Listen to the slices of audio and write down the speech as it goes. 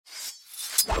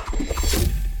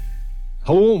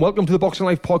Hello and welcome to the Boxing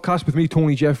Life podcast with me,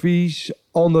 Tony Jeffries.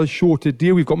 On the show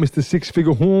today, we've got Mr. Six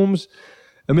Figure Holmes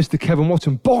and Mr. Kevin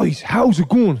Watson. Boys, how's it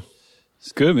going?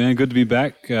 It's good, man. Good to be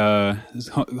back.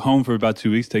 Home for about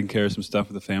 2 weeks, taking care of some stuff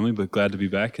with the family, but glad to be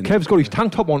back. And Kev's got his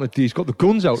tank top on today. He's got the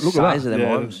guns out. Look at that. Size of them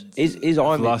arms. His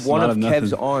arm, one of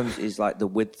Kev's arms is like the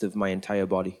width of my entire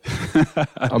body.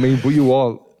 I mean, but you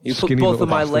all You put skinny both little of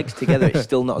my bastard. legs together, it's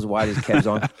still not as wide as Kev's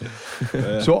arm.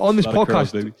 So on this A lot of podcast,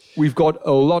 curls, baby. we've got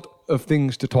a lot of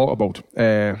things to talk about.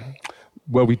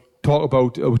 Where we talk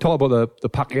about the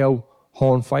Pacquiao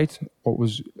Horn fight, what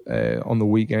was on the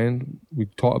weekend. We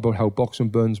talked about how Boxing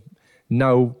Burn's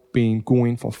now been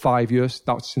going for 5 years.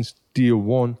 That's since day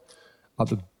one at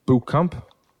the boot camp,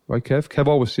 right, Kev? Kev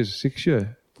always says 6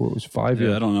 year, but it was 5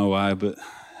 years. I don't know why, but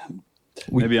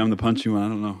maybe I'm the punchy one. I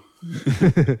don't know.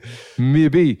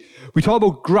 Maybe. We talk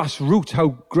about grassroots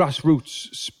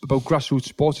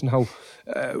sports, and how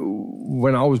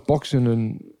when I was boxing,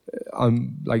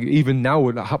 and like even now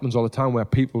it happens all the time where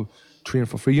people train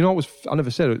for free. You know, I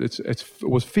never said it. It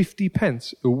was 50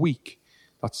 pence a week.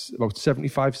 That's about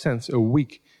 75 cents a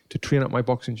week to train at my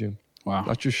boxing gym. Wow.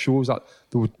 That just shows that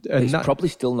It's probably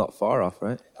still not far off,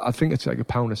 right? I think it's like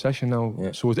 £1 a session now.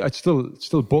 Yeah. So it's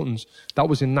still buttons. That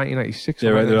was in 1996.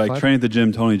 Yeah, right. They're like, train at the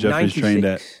gym. Tony Jeffries trained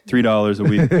at 96. $3 a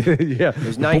week. Yeah. It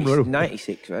was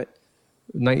 96, right?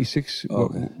 96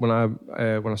 Okay. when I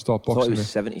started I thought it boxing. was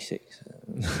 76.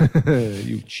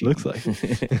 You cheat. Looks like.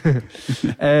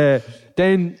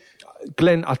 Then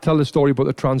Glenn, I tell the story about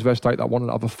the transvestite that wanted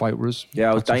to have a fight with us.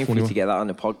 Yeah, I was That's a dying for funny you one. to get that on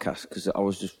the podcast because I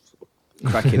was just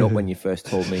cracking up when you first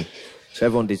told me. So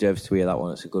everyone deserves to hear that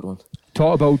one. It's a good one.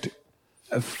 Talk about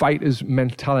a fighter's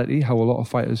mentality, how a lot of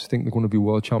fighters think they're going to be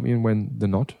world champion when they're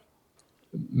not.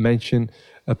 Mention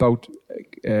about,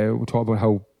 we'll talk about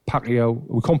how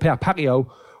we compare Pacquiao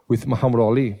with Muhammad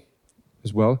Ali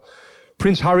as well.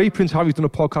 Prince Harry's done a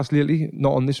podcast lately,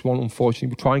 not on this one, unfortunately.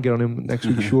 We'll try and get on him next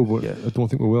week's show, but Yeah. I don't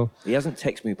think we will. He hasn't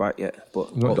texted me back yet,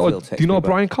 but Do hopefully he'll text you know me back.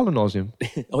 Brian Cullen knows him?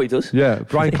 Oh, he does? Yeah,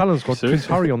 Brian Cullen's got Prince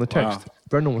Seriously? Harry on the text. Wow.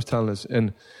 Brendan was telling us,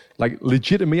 and like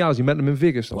legit to me, as he met him in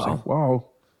Vegas. I was Wow. like, wow.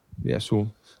 Yeah,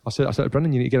 so I said to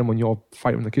Brendan, you need to get him on your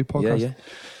Fight with the Kid podcast. Yeah.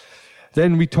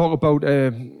 Then we talk about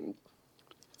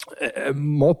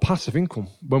more passive income.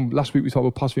 Last week we talked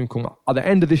about passive income. At the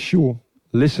end of this show,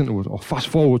 listen to it or fast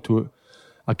forward to it.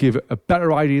 I give a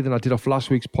better idea than I did off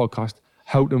last week's podcast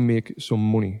how to make some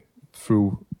money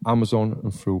through Amazon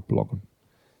and through blogging.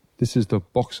 This is the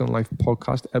Boxing Life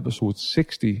podcast, episode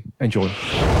 60. Enjoy.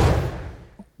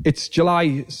 It's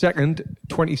July 2nd,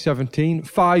 2017.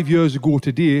 5 years ago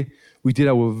today, we did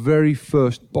our very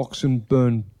first Boxing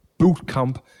Burn boot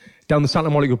camp down the Santa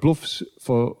Monica Bluffs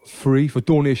for free, for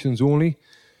donations only.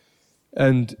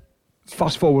 And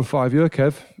fast forward 5 years,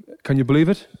 Kev, can you believe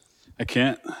it?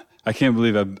 I can't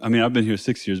believe I've been here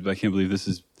 6 years, but I can't believe this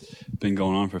has been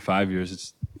going on for 5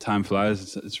 years. Time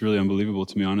flies. It's really unbelievable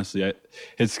to me, honestly.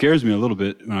 It scares me a little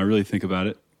bit when I really think about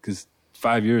it, because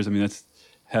 5 years, that's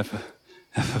half a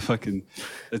fucking,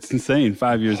 it's insane.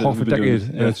 5 years. Half a we've been doing decade,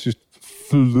 this. and it's just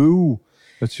flew.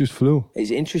 It's just flew. It's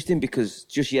interesting because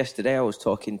just yesterday I was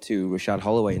talking to Rashad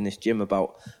Holloway in this gym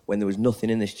about when there was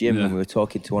nothing in this gym, Yeah. and we were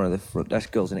talking to one of the front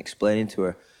desk girls and explaining to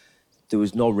her there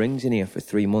was no rings in here for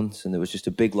 3 months, and there was just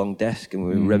a big long desk, and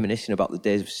we were reminiscing about the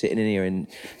days of sitting in here in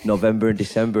November and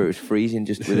December. It was freezing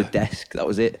just with a desk, that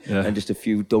was it, Yeah. and just a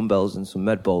few dumbbells and some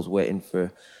med balls waiting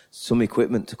for some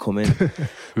equipment to come in.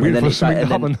 Waiting for it's something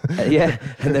to and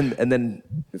happen. and then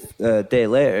a day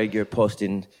later you're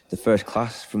posting the first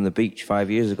class from the beach 5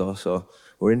 years ago, so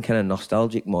we're in kind of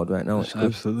nostalgic mode right now. It's good.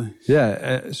 Absolutely.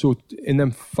 Yeah, so in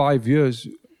them 5 years,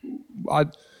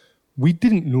 we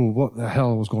didn't know what the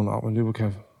hell was going to happen, did we,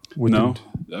 Kev? We No,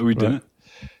 didn't. we didn't.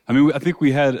 I think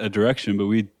we had a direction, but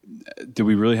did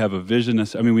we really have a vision?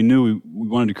 We knew we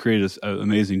wanted to create an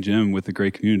amazing gym with a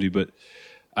great community, but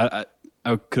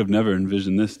I could have never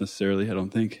envisioned this necessarily, I don't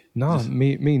think. No,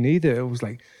 me neither. It was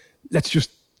like, let's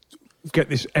just get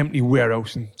this empty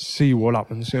warehouse and see what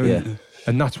happens. Yeah.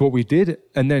 And that's what we did.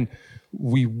 And then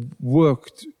we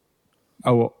worked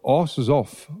our arses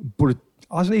off, but it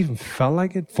hasn't even felt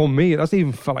like it. For me, it hasn't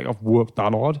even felt like I've worked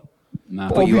that hard. Nah.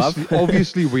 But But you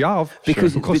obviously we have.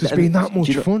 Because it's been that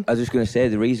much fun. I was just going to say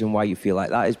the reason why you feel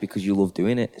like that is because you love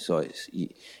doing it. So it's you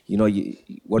Love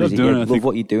You doing it, I love think.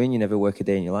 what you're doing. You never work a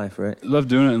day in your life, right? Love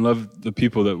doing it and love the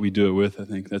people that we do it with. I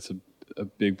think that's a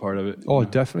big part of it. Oh,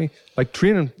 definitely. Like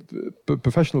training,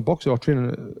 professional boxer or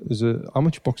training as an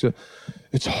amateur boxer,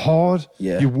 it's hard.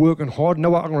 Yeah. You're working hard.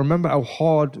 Now I can remember how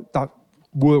hard that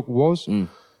work was.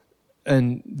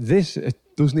 And this, it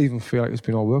doesn't even feel like it's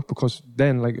been all work, because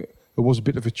then like it was a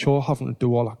bit of a chore having to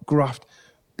do all that graft,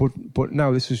 but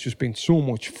now this has just been so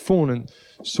much fun and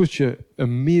such a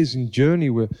amazing journey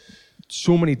with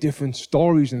so many different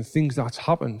stories and things that's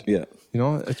happened. Yeah. You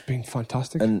know, it's been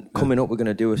fantastic. And coming up, we're going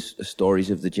to do a Stories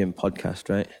of the Gym podcast,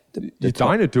 right? You're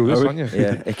dying to do this, aren't you?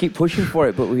 Yeah, I keep pushing for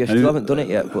it, but we still haven't done it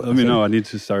yet. But let me know. I need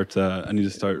to start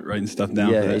writing stuff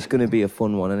down. Yeah, for that. it's going to be a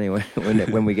fun one anyway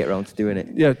when we get around to doing it.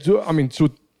 Yeah, so, I mean, so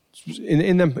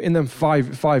in them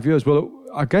 5 years, well,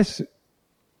 I guess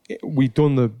we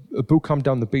done the boot camp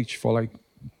down the beach for like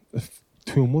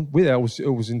 2 months. It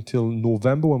was until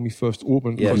November when we first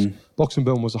opened, because Boxing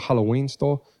Burn was a Halloween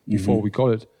store before we got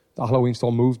it. The Halloween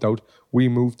store moved out. We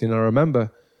moved in. I remember.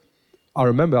 I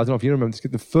don't know if you remember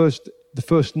this. The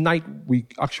first night we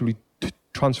actually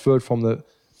transferred from the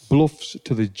Bluffs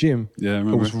to the gym. Yeah, I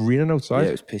remember. It was raining outside. Yeah,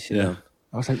 it was pissing down.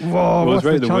 I was like, whoa! Well, it was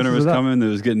right. The winter was that? coming. It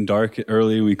was getting dark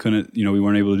early. We couldn't. We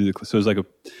weren't able to do the. So it was like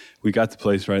we got the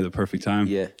place right at the perfect time.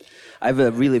 Yeah, I have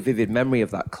a really vivid memory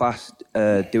of that class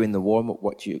doing the warm up.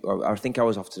 I think I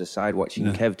was off to the side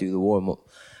watching Kev do the warm up,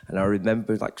 and I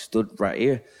remember like stood right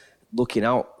here, looking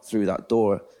out through that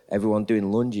door, everyone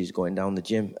doing lunges going down the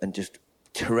gym, and just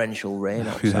torrential rain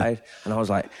outside. And I was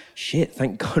like, shit,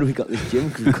 thank God we got this gym,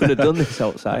 because we could have done this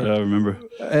outside. I remember.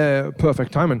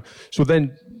 Perfect timing. So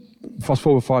then, fast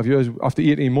forward 5 years, after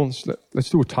 18 months, let's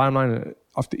do a timeline.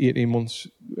 After 18 months,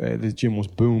 the gym was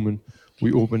booming.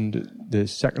 We opened the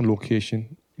second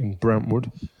location in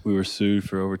Brentwood. We were sued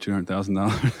for over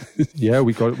 $200,000. Yeah,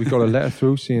 we got a letter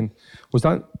through saying, was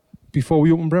that before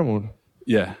we opened Brentwood?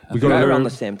 Yeah, We got Right a around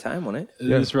the same time, wasn't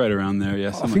it? It's right around there. Yeah,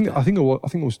 I think it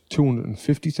was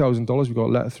 $250,000. We got a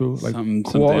letter through, like some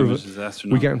quarter of damage it. is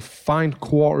astronomical. We're getting fined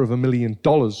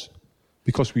 $250,000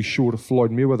 because we showed a Floyd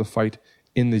Mayweather fight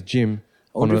in the gym.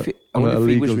 I wonder if he was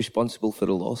illegal. responsible for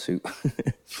the lawsuit.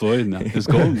 Floyd, no, his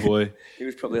golden boy. He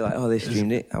was probably like, "Oh, they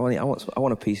streamed it. I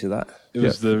want a piece of that." It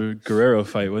was the Guerrero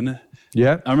fight, wasn't it?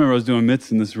 Yeah. I remember I was doing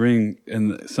mitts in this ring,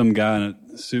 and some guy in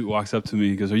a suit walks up to me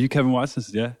and goes, "Are you Kevin Watson?" I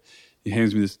said, "Yeah." He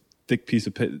hands me this thick piece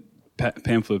of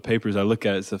pamphlet of papers. I look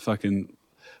at it, it's a fucking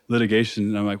litigation,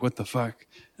 and I'm like, "What the fuck?"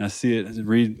 And I see it, and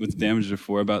read what the damages are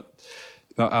for.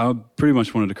 I pretty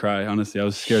much wanted to cry. Honestly, I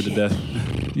was scared to death.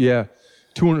 Yeah,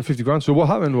 $250,000. So what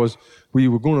happened was we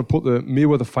were going to put the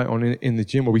Mayweather fight on in the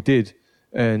gym, or we did,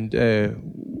 and I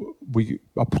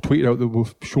tweeted out that we're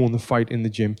showing the fight in the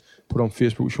gym. Put on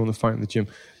Facebook, we're showing the fight in the gym.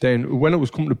 Then when it was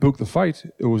coming to book the fight,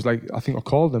 it was like, I think I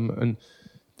called them and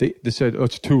they said, "Oh,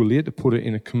 it's too late to put it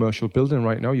in a commercial building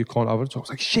right now. You can't have it." So I was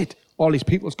like, "Shit! All these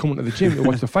people's coming to the gym to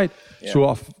watch the fight." Yeah. So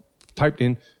I typed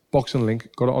in boxing link,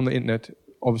 got it on the internet,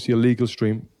 obviously a legal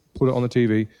stream, put it on the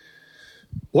TV.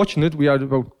 Watching it, we had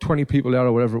about 20 people there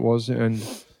or whatever it was, and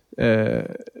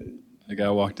A guy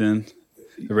walked in.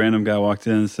 A random guy walked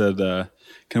in and said,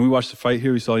 "Can we watch the fight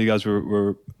here? We saw you guys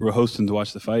were hosting to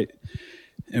watch the fight."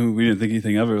 And we didn't think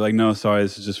anything of it. We're like, "No, sorry,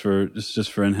 this is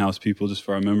just for in-house people, just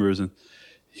for our members." And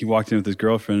he walked in with his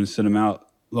girlfriend and sent him out.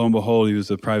 Lo and behold, he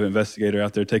was a private investigator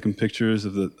out there taking pictures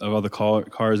of all the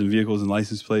cars and vehicles and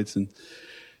license plates, and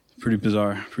pretty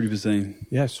bizarre, pretty bizarre.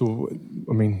 yeah. So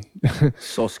I mean,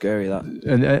 So scary that.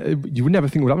 and you would never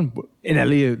think it would happen, but in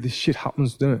LA, this shit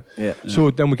happens, doesn't it? Yeah.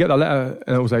 So then we get that letter,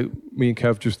 and it was like, me and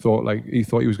Kev just thought, like, he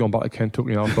thought he was going back to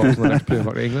Kentucky, and I thought he was the next plane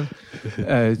back to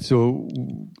England. So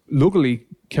luckily,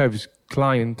 Kev's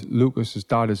client, Lucas, his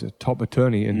dad, is a top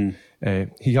attorney, and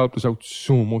he helped us out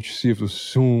so much, saved us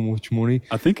so much money.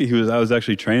 I think I was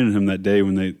actually training him that day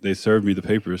when they served me the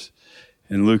papers.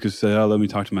 And Lucas said, "Oh, let me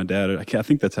talk to my dad." I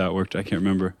think that's how it worked. I can't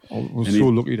remember. I was And so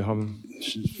lucky to have him.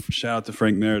 Shout out to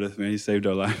Frank Meredith, man. He saved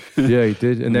our life. Yeah, he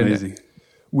did. And Amazing. then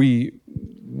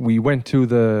we went to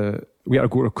we had to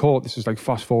go to court. This is like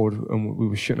fast forward, and we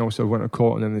were shitting ourselves, went to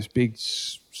court, and then this big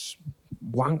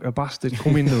wanker bastard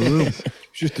come in the room. It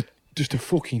was just a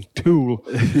fucking tool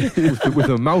with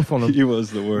a mouth on him. He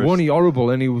was the worst. Wasn't he horrible?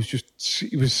 And he was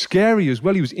scary as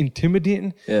well. He was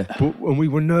intimidating. Yeah. But when we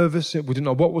were nervous, we didn't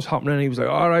know what was happening. And he was like,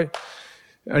 "All right."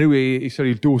 Anyway, he said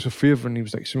he'd do us a favour, and he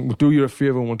was like, "So we'll do you a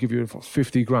favour, and we'll give you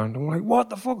 $50,000." And we're like, "What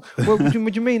the fuck? What do you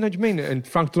mean? What do you mean?" And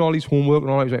Frank did all his homework and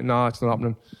all that. He was like, "Nah, it's not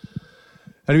happening."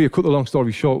 Anyway, cut the long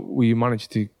story short, we managed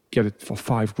to get it for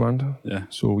 $5,000. Yeah.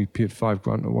 So we paid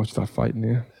 $5,000 to watch that fight in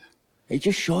there. It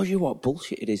just shows you what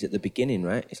bullshit it is at the beginning,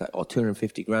 right? It's like, oh,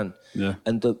 $250,000. Yeah.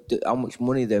 And how much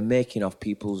money they're making off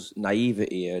people's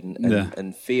naivety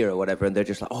and fear or whatever. And they're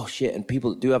just like, oh, shit. And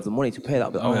people that do have the money to pay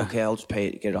that, but, okay, I'll just pay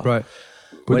it to get it off. Right.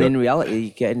 But When in reality,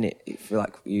 you're getting it for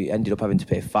like, you ended up having to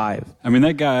pay $5,000. I mean,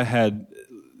 that guy had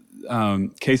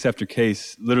case after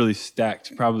case literally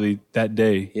stacked probably that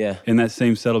day. Yeah. In that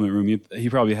same settlement room. He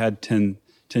probably had 10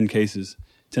 cases,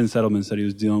 10 settlements that he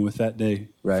was dealing with that day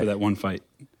Right. for that one fight.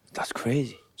 That's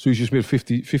crazy. So he's just made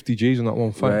 50 Gs on that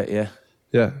one fight. Right, yeah.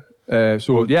 Yeah. I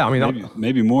mean,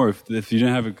 maybe more. If you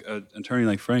didn't have an attorney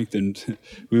like Frank, then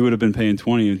we would have been paying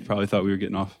 20 and probably thought we were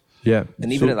getting off. Yeah.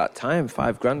 And even at that time,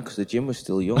 $5,000 because the gym was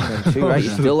still young then too, right? You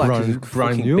still like a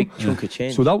fucking big chunk of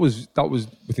change. So that was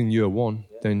within year one.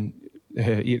 Then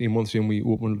 18 months in, we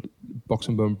opened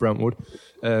Boxing Burn Brentwood.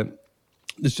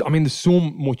 There's so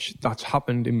much that's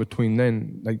happened in between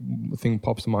then. Like, the thing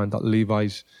pops to mind, that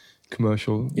Levi's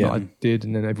commercial that I did,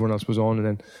 and then everyone else was on, and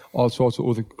then all sorts of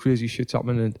other crazy shit's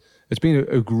happening. And it's been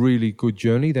a really good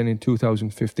journey. Then in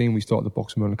 2015, we started the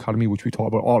Boxing Burn Academy, which we talk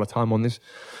about all the time on this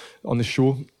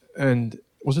show. And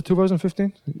was it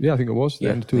 2015? Yeah, I think it was. The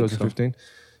end of 2015.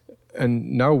 So.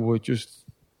 And now we're just,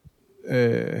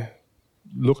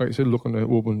 looking to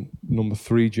open number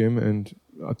 3 gym, and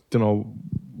I don't know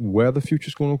where the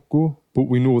future's going to go, but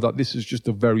we know that this is just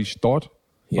the very start.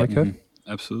 Yeah.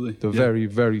 Absolutely. The very,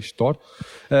 very start.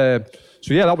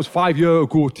 That was 5 years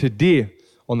ago today,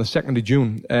 on the 2nd of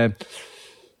June.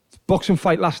 Boxing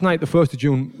fight last night, the 1st of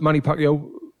June, Manny Pacquiao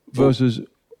versus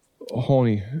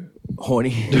Horny.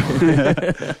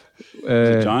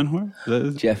 John Horn?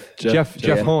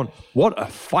 Jeff Horn. What a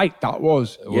fight that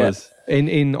was. It was.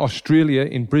 In Australia,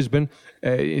 in Brisbane,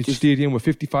 it's a stadium with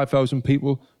 55,000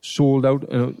 people, sold out,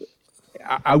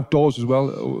 outdoors as well.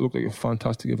 It looked like a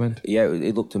fantastic event. Yeah,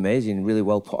 it looked amazing, really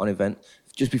well put on event.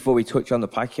 Just before we touch on the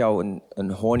Pacquiao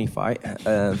and Horny fight,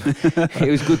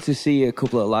 it was good to see a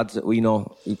couple of lads that we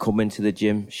know who come into the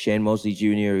gym. Shane Mosley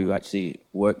Jr., who actually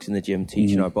works in the gym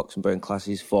teaching our Boxing Burn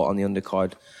classes, fought on the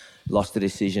undercard, lost the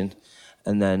decision.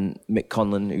 And then Mick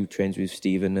Conlon, who trains with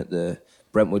Stephen at the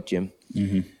Brentwood gym.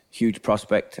 Huge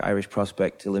prospect, Irish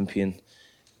prospect, Olympian.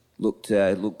 Looked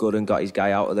good and got his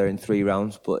guy out of there in 3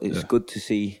 rounds. But it's good to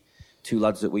see 2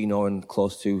 lads that we know and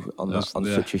close to on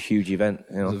such a huge event.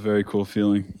 You know? It's a very cool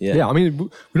feeling. Yeah, I mean, we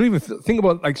don't even think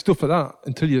about like stuff like that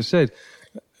until you said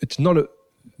it's not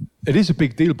it is a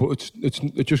big deal, but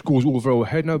it just goes over our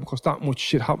head now because that much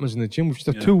shit happens in the gym. We've just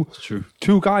had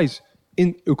two guys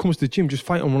who comes to the gym just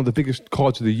fight on one of the biggest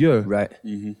cards of the year. Right.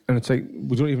 And it's like,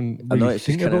 we don't even really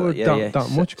think about it that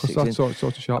much because that sort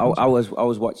of shit happens. I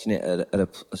was watching it at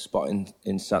a spot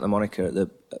in Santa Monica at the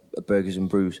Burgers and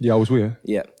Brews. Yeah, I was with you.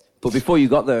 Yeah. But before you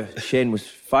got there, Shane was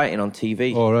fighting on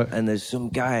TV. Oh, right. And there's some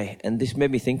guy, and this made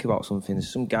me think about something.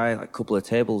 There's some guy like a couple of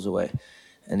tables away,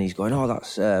 and he's going, "Oh,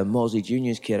 that's Mosley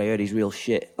Jr.'s kid. I heard he's real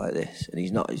shit like this, and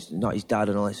he's not his dad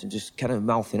and all this," and just kind of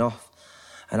mouthing off.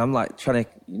 And I'm like trying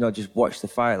to, just watch the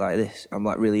fight like this. I'm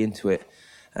like really into it,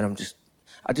 and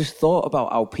I just thought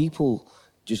about how people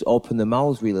just open their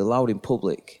mouths really loud in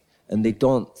public, and they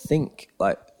don't think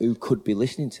like who could be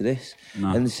listening to this.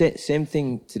 No. And the same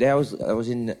thing today. I was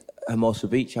in Hermosa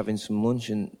Beach having some lunch,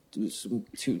 and there was some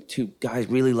two guys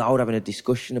really loud having a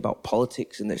discussion about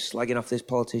politics, and they're slagging off this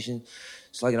politician.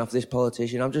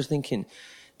 I'm just thinking,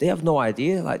 they have no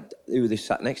idea like who they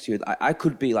sat next to. I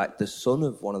could be like the son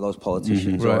of one of those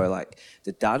politicians, or like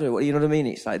the dad, or you know what I mean?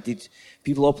 It's like, did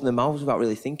people open their mouths without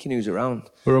really thinking who's around?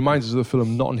 It reminds us of the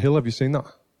film Notting Hill. Have you seen that?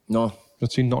 No.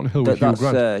 I've seen Notting Hill with Hugh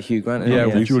Grant. That's Hugh Grant. Yeah,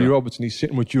 with Julie Roberts, and he's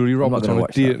sitting with Julie Roberts on a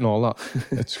date and all that.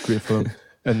 It's a great film.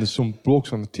 And there's some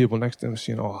blokes on the table next to him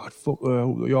saying, "Oh, fuck her,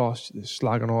 you're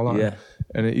slagging all that." Yeah.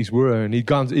 And he's with her, and he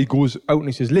goes out and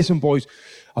he says, "Listen, boys,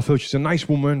 I feel she's a nice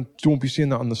woman. Don't be saying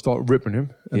that." And they start ripping him.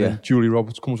 And then Julie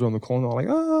Roberts comes around the corner, like,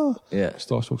 "Ah." Yeah.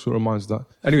 Starstruck, so it reminds that.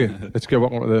 Anyway, let's get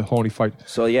back on to the Horny fight.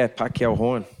 So, Pacquiao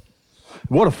Horn.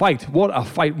 What a fight.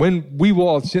 When we were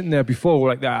all sitting there before, we're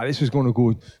like, this is going to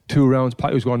go 2 rounds.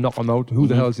 Pacquiao's going to knock him out. Who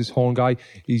the hell is this Horn guy?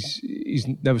 He's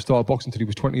never started boxing until he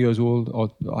was 20 years old. Or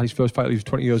his first fight, he was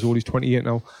 20 years old. He's 28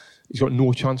 now. He's got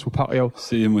no chance with Pacquiao.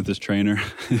 See him with his trainer.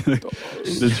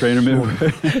 The trainer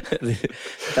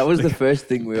That was the first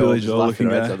thing we all was laughing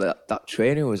at. That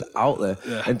trainer was out there.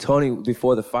 Yeah. And Tony,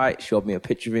 before the fight, showed me a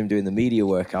picture of him doing the media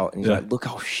workout. And he's like, look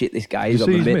how shit this guy is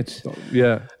on the mitts.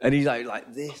 Yeah. And he's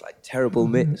like this, like terrible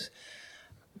mitts.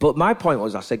 But my point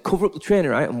was, I said, cover up the trainer,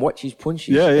 right, and watch his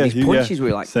punches. Yeah, and his punches were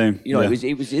like, same.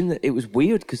 It was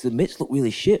weird because the mitts looked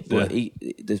really shit, but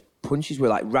the punches were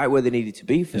like right where they needed to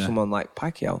be for someone like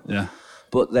Pacquiao. Yeah.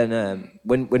 But then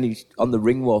when he's on the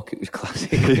ring walk, it was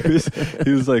classic.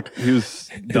 he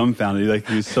was dumbfounded.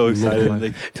 He was so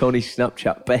excited. Tony's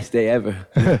Snapchat, best day ever.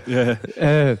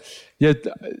 I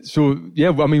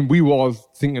mean, we were all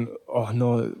thinking, oh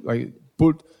no,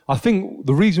 but I think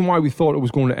the reason why we thought it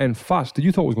was going to end fast, did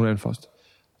you thought it was going to end fast?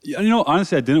 Yeah,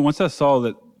 honestly, I didn't. Once I saw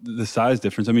that the size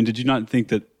difference, I mean, did you not think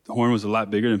that Horn was a lot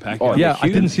bigger than Pacquiao? Oh, yeah, I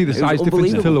didn't see the size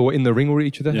difference until they were in the ring with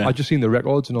each other. Yeah. I just seen the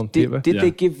records and on paper. Did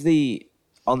they give the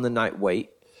on the night weight?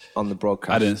 on the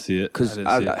broadcast. I didn't see it. Because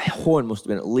Horn must have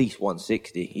been at least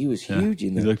 160. He was huge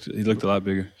in there. He looked a lot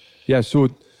bigger. Yeah, so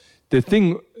the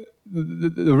thing,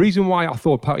 the reason why I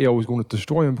thought Pacquiao was going to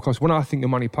destroy him, because when I think of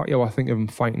Manny Pacquiao, I think of him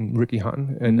fighting Ricky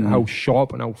Hatton and how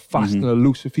sharp and how fast and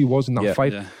elusive he was in that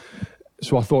fight. Yeah.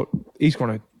 So I thought he's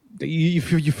going to. You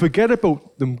forget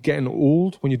about them getting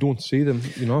old when you don't see them,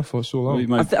 for so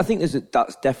long. I think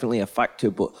that's definitely a factor.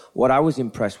 But what I was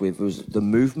impressed with was the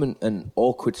movement and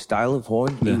awkward style of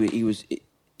Horn. Yeah. He was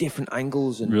different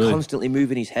angles and constantly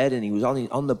moving his head, and he was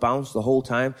on the bounce the whole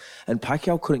time. And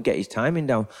Pacquiao couldn't get his timing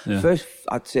down. Yeah.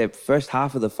 I'd say first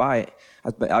half of the fight,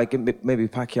 I give maybe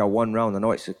Pacquiao one round. I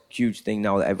know it's a huge thing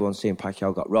now that everyone's saying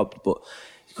Pacquiao got robbed, but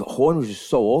Horn was just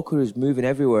so awkward. He was moving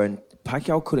everywhere, and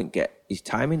Pacquiao couldn't get his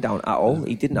timing down at all.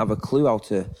 He didn't have a clue how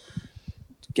to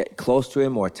get close to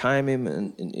him or time him,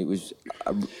 and it was.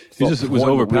 He just was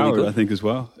overpowered, really, I think, as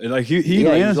well. Like he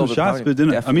landed some shots, but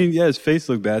didn't. Definitely. I mean, his face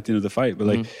looked bad at the end of the fight, but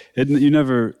like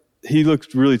he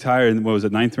looked really tired in, what was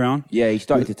it, 9th round? Yeah, he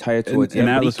started to tire towards the end.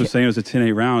 And Atlas was saying it was a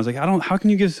 10-8 round. I was like, how can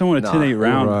you give someone a 10-8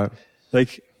 round? Right.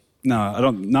 Like, no, I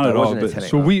don't, not at all. But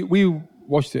so we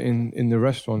watched it in the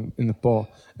restaurant, in the bar,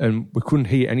 and we couldn't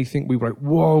hear anything. We were like,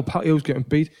 whoa, Pacquiao's getting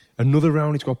beat. Another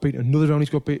round he's got beat. Another round he's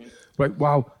got beat. Like,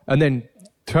 wow. And then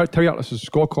Terry Atlas's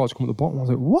scorecards come at the bottom. I was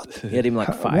like, what? He had him like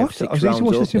 5, 6 rounds. I was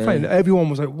watching this fight, and everyone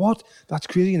was like, what? That's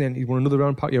crazy. And then he won another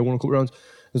round. Pacquiao won a couple rounds.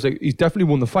 It was like, he's definitely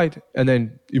won the fight. And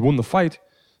then he won the fight.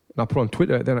 And I put on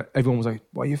Twitter, then everyone was like,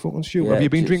 why are you fucking stupid? Yeah, have you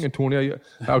been drinking, Tony?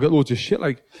 I got loads of shit.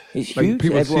 Like, it's huge.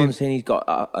 Everyone's saying he's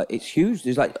got, it's huge.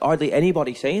 There's like hardly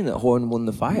anybody saying that Horn won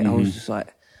the fight. I was just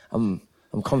like, I'm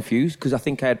confused, because I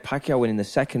think I had Pacquiao winning the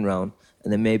second round,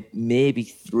 and then maybe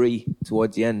 3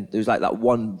 towards the end. There was like that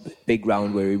one big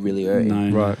round where he really hurt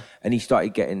him. Right. And he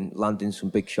started landing some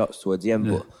big shots towards the end.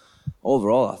 Yeah. But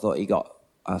overall,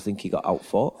 I think he got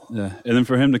outfought. Yeah. And then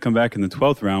for him to come back in the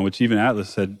 12th round, which even Atlas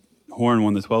said Horn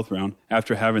won the 12th round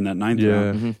after having that 9th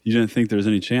round. You didn't think there was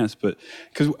any chance, but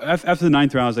because after the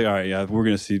 9th round, I was like, all right, yeah, we're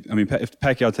going to see. I mean, if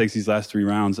Pacquiao takes these last 3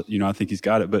 rounds, I think he's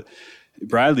got it. But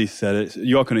Bradley said it.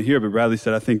 You all couldn't hear, but Bradley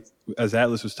said, I think, as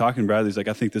Atlas was talking, Bradley's like,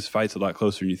 I think this fight's a lot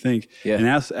closer than you think. Yeah. And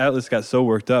Atlas got so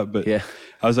worked up, but I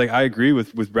was like, I agree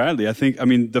with Bradley. I think,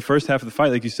 the first half of the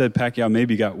fight, like you said, Pacquiao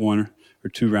maybe got 1 or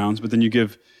 2 rounds, but then you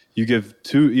give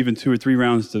 2 or 3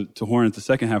 rounds to Horn at the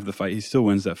second half of the fight, he still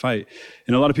wins that fight.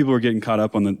 And a lot of people were getting caught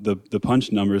up on the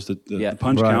punch numbers, the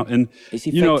punch count. And,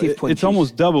 it's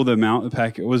almost double the amount of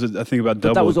Pacquiao. Was it, I think, about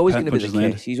double. But that was always going to be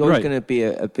the case. He's always going to be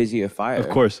a busier fighter. Of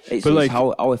course. It's like,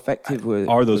 how effective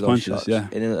are those punches? Shots. Yeah.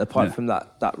 And apart from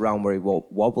that round where he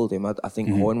wobbled him, I think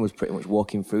Horn was pretty much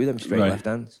walking through them straight left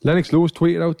hands. Lennox Lewis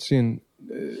tweeted out saying,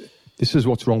 this is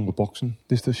what's wrong with boxing.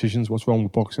 This decision's what's wrong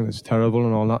with boxing. It's terrible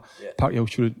and all that. Yeah. Pacquiao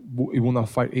he won that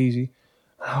fight easy.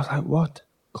 And I was like, what?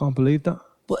 Can't believe that.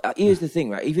 But here's the thing,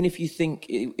 right? Even if you think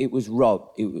it was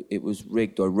robbed, it was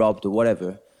rigged or robbed or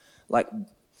whatever, like,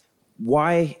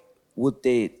 why would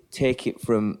they take it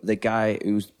from the guy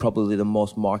who's probably the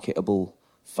most marketable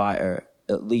fighter,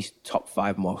 at least top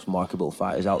 5 most marketable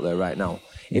fighters out there right now?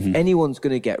 If anyone's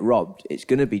going to get robbed, it's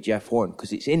going to be Jeff Horn,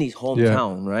 because it's in his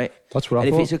hometown, right? That's what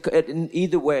I thought.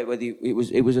 Either way, whether it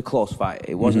was a close fight.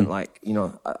 It wasn't like,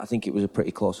 I think it was a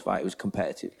pretty close fight. It was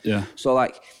competitive. Yeah. So,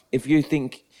 like, if you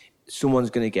think someone's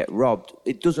going to get robbed,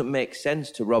 it doesn't make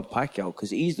sense to rob Pacquiao, because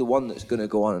he's the one that's going to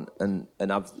go on and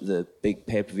have the big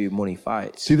pay-per-view money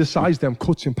fights. See the size of them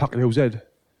cuts in Pacquiao's head?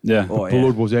 Yeah. The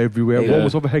blood was everywhere. One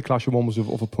was of a head clash and one was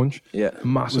of a punch. Yeah.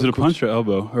 Massive. Was it a punch or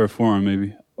elbow or a forearm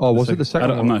maybe? Oh, was it the second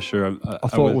one? I'm not sure. I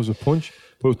thought it was a punch,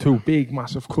 but 2 big,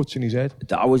 massive cuts in his head.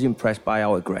 I was impressed by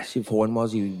how aggressive Horn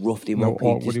was. He roughed him up.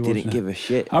 He just didn't give a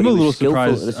shit. I'm a little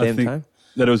surprised at the same time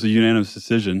that it was a unanimous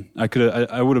decision.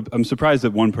 I'm surprised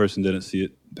that one person didn't see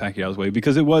it Pacquiao's way,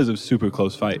 because it was a super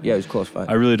close fight. Yeah, it was a close fight.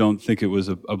 I really don't think it was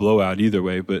a blowout either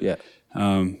way, but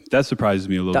that surprises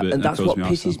me a little bit. And that's what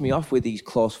pisses me off with these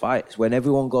close fights, when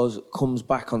everyone comes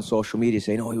back on social media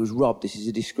saying, oh, he was robbed, this is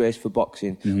a disgrace for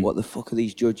boxing, what the fuck are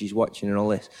these judges watching and all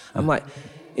this? I'm like,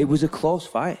 it was a close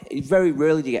fight. It very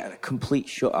rarely do you get a complete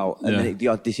shutout and then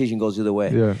the decision goes the other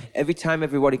way. Yeah. Every time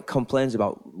everybody complains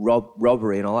about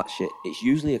robbery and all that shit, it's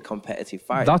usually a competitive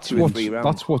fight. That's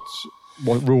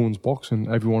what ruins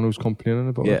boxing, everyone who's complaining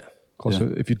about it. Because Yeah.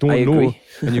 if you don't I know, agree.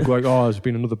 and you go like, oh, there's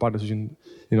been another bad decision,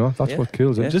 that's Yeah. what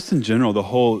kills it. Yeah. Just in general, the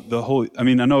whole. I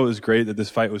mean, I know it was great that this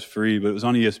fight was free, but it was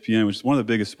on ESPN, which is one of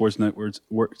the biggest sports networks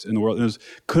in the world. It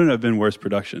couldn't have been worse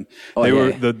production. Oh, They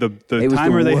yeah. were the It was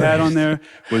timer the they had worst. on there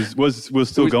was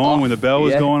still It was going off. when the bell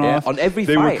was Yeah, going yeah. off. On every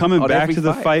they were fight, coming on back every to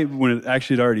the fight. fight when it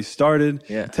actually had already started.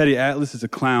 Yeah. Teddy Atlas is a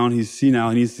clown. He's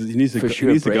senile. He needs to For go, sure,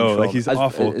 he needs to brain go. trauma. Like he's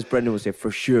awful. As Brendan would say,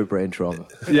 for sure, brain trauma.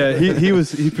 Yeah,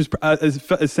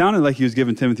 it sounded like he was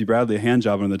giving Timothy Bradley a hand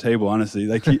job on the table, honestly.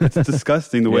 Like, it's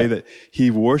disgusting the way Yeah. that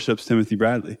he worships Timothy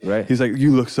Bradley. Right. He's like,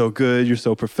 you look so good, you're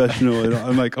so professional. And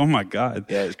I'm like, oh my God.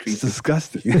 Yeah, it's creepy.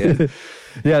 disgusting. Yeah.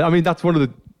 Yeah, I mean, that's one of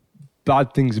the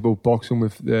bad things about boxing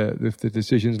with the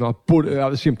decisions now. But at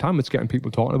the same time, it's getting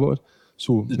people talking about it.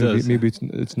 So maybe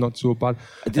it's not so bad.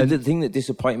 The thing that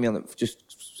disappointed me on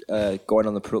going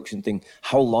on the production thing,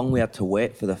 how long we had to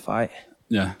wait for the fight.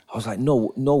 Yeah. I was like,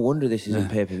 no wonder this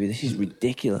isn't pay-per-view. This is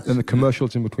ridiculous. And the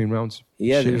commercials in between rounds.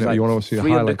 Yeah, there was like you want to see the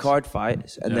 3 highlights. undercard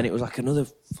fights, and then it was like another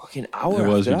fucking hour. It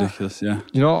was after that. ridiculous, yeah.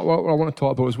 You know what I want to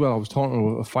talk about as well? I was talking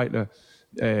to a fighter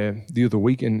the other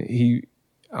week, and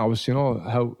I was saying,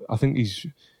 how I think he's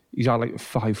had like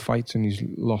 5 fights and he's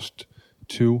lost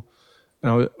 2.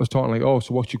 And I was talking like,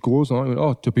 so what's your goals? And I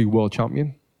went, to be world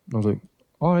champion. And I was like,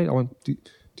 all right. I went, do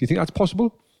you think that's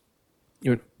possible?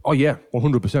 You went, oh yeah,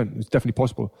 100%. It's definitely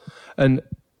possible. And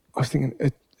I was thinking,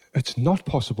 it's not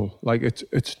possible. Like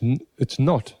it's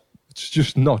not. It's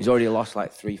just not. He's already lost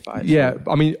like 3 fights. Yeah,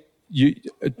 I mean,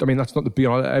 that's not the be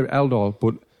all end all,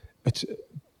 but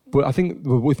I think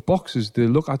with boxers they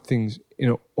look at things in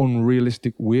an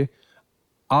unrealistic way.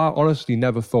 I honestly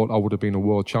never thought I would have been a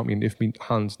world champion if my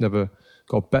hands never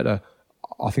got better.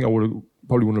 I think I would have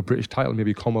probably won a British title,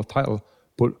 maybe a Commonwealth title,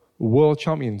 but world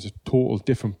champions a total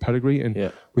different pedigree.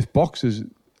 And with boxers,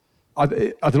 I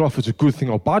don't know if it's a good thing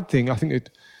or bad thing. I think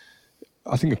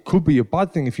it could be a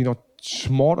bad thing if you're not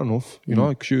smart enough,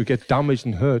 because you get damaged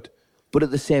and hurt. But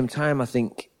at the same time, I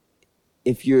think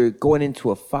if you're going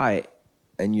into a fight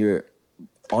and you're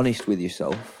honest with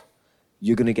yourself,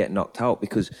 you're going to get knocked out,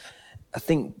 because I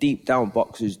think deep down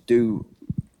boxers do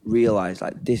realize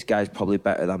like this guy's probably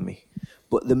better than me.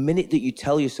 But the minute that you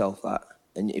tell yourself that,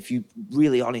 and if you're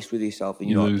really honest with yourself and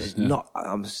You you're lose,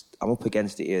 I'm up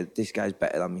against it here, this guy's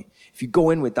better than me. If you go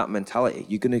in with that mentality,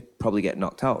 you're going to probably get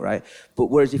knocked out, right? But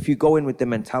whereas if you go in with the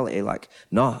mentality like,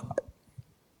 nah,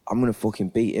 I'm going to fucking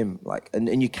beat him, like,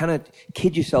 and you kind of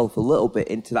kid yourself a little bit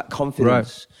into that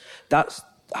confidence. Right. That's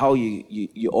how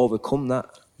you overcome that.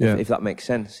 Yeah. If that makes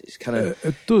sense. It's kind of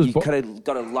it does. You kind of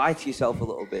got to lie to yourself a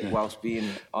little bit whilst being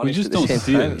honest. You just at the don't same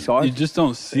see time. it. It's hard. You just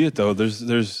don't see it though.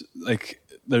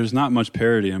 There's not much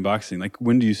parity in boxing. Like,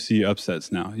 when do you see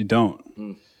upsets now? You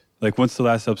don't. Like, what's the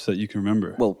last upset you can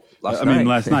remember? Well, last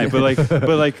night.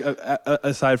 But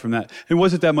aside from that, and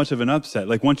was it that much of an upset?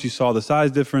 Like, once you saw the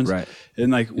size difference, right?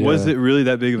 And was it really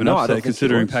that big of an upset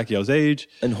considering Pacquiao's age?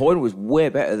 And Hoyne was way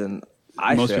better than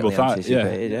most people thought.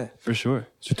 Yeah, for sure.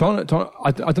 So,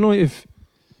 I don't know if.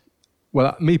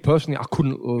 Well, me personally, I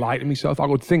couldn't lie to myself. I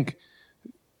would think,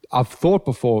 I've thought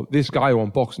before, this guy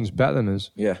on boxing's better than us.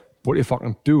 Yeah. But if I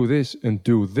can do this and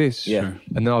do this, and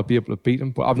then I'll be able to beat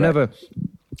him. But I've never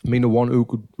been the one who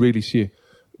could really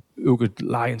who could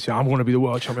lie and say, I'm going to be the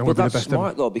world champion. But that's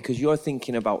smart though, because you're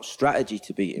thinking about strategy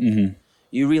to beat him. Mm-hmm.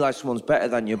 You realise someone's better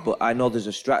than you, but I know there's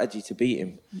a strategy to beat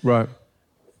him. Right.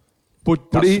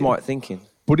 But that's smart thinking.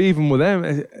 But even with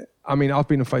them, I mean, I've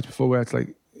been in fights before where it's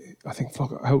like, I think,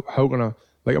 fuck, how can I...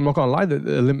 Like, I'm not going to lie,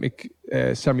 the Olympic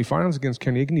semi-finals against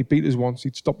Kenny Egan, he beat us once,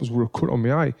 he'd stopped us with a cut on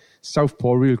my eye,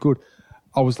 southpaw, real good.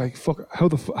 I was like, fuck,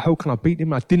 how can I beat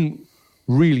him? I didn't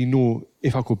really know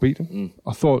if I could beat him.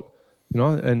 I thought,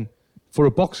 and for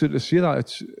a boxer to say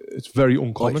that, it's very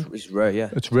uncommon. It's rare, yeah.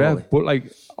 It's rare, but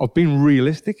like, I've been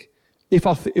realistic. If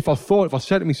I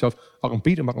said to myself, I can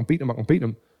beat him,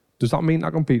 does that mean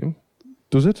I can beat him?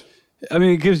 Does it? I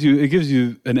mean, it gives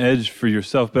you an edge for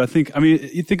yourself. But I think,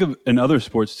 you think of in other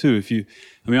sports too.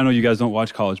 I know you guys don't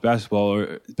watch college basketball,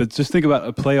 but just think about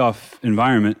a playoff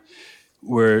environment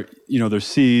where there's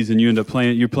seeds and you end up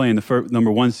you're playing the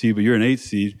number 1 seed, but you're an 8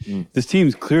 seed. This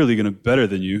team's clearly going to be better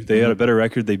than you. They had a better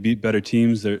record. They beat better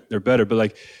teams. They're better. But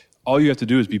like, all you have to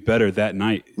do is be better that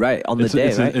night. Right on the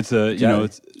day.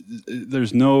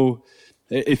 There's no.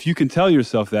 if you can tell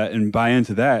yourself that and buy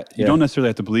into that, you don't necessarily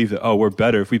have to believe that, oh, we're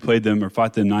better if we played them or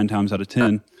fought them 9 times out of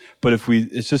 10. But if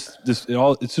it's just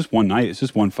one night, it's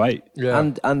just one fight.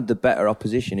 Yeah. And the better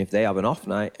opposition, if they have an off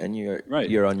night and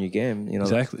you're on your game, you know,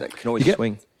 Exactly. that can always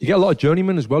swing. You get a lot of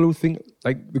journeymen as well who think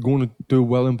like they're going to do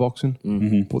well in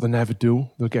boxing, but they never do.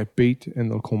 They'll get beat and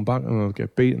they'll come back and they'll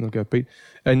get beat and they'll get beat.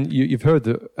 And you've heard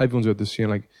everyone's heard this saying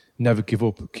like, never give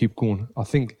up, keep going. I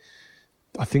think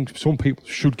some people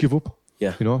should give up.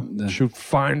 Yeah. You know, should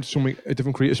find a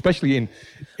different career, especially in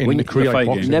the career the like fight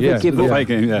boxing. game. Never give The up. fight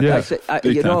game, yeah. Like,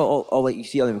 you know, or like you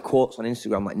see all them quotes on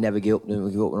Instagram, like never give up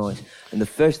and all this. And the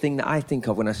first thing that I think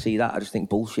of when I see that, I just think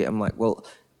bullshit. I'm like, well,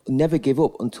 never give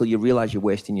up until you realise you're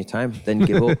wasting your time. Then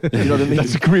give up. Do you know what I mean?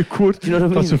 That's a great quote. Do you know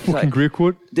what I mean? That's a fucking great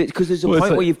quote. Because there's a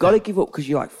point where you've got to give up because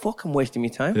you're like, fuck, I'm wasting my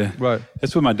time. Yeah. Right.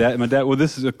 That's what my dad, well,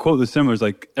 this is a quote that's similar. It's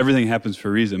like, everything happens for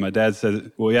a reason. My dad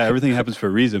said, well, yeah, everything happens for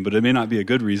a reason, but it may not be a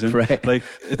good reason. Right. Like,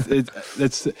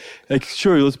 it's like,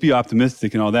 sure, let's be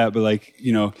optimistic and all that, but like,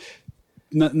 you know,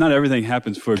 not everything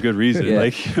happens for a good reason. Yeah.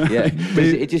 Like, Yeah.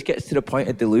 It just gets to the point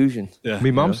of delusion. yeah.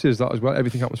 My mum says that as well.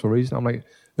 Everything happens for a reason. I'm like,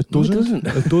 it doesn't.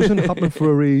 It doesn't happen for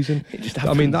a reason. It just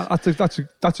I mean, that's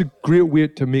a great way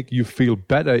to make you feel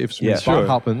better if something bad sure.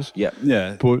 happens. Yeah.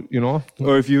 Yeah. But you know,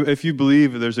 Or if you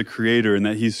believe there's a creator and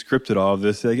that he's scripted all of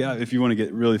this, like, yeah, if you want to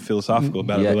get really philosophical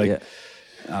about it, but like,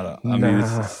 I mean,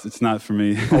 it's not for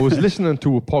me. I was listening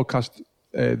to a podcast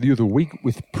the other week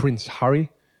with Prince Harry.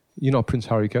 You know Prince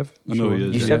Harry, Kev? I know he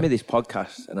is. You Yeah. sent me this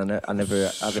podcast, and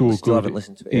I So still haven't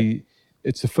listened to it.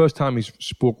 It's the first time he's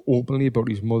spoke openly about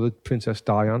his mother, Princess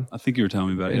Diana. I think you were telling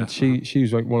me about it. And Yeah. she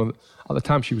was like at the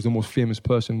time she was the most famous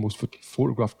person, most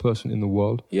photographed person in the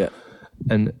world. Yeah.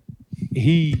 And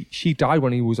she died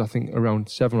when he was, I think, around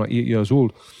 7 or 8 years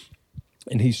old,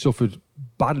 and he suffered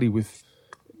badly with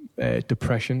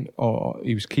depression, or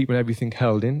he was keeping everything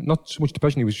held in. Not so much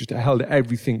depression; he was just held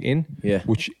everything in. Yeah.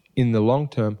 Which, in the long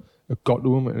term, it got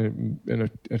to him, and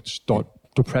it started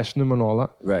depressing him and all that.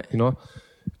 Right. You know,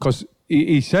 because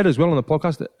he said as well on the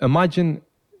podcast that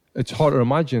it's hard to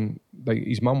imagine, like,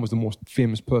 his mum was the most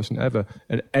famous person ever,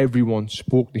 and everyone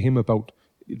spoke to him about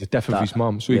the death of his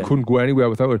mum, so he couldn't go anywhere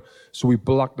without it. So he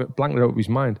blanked it out of his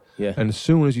mind. Yeah. And as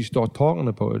soon as he started talking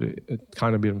about it, it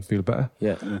kind of made him feel better.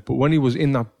 Yeah. But when he was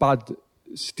in that bad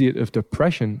state of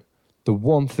depression, the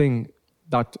one thing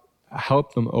that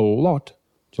helped him a lot,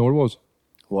 do you know what it was?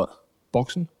 What?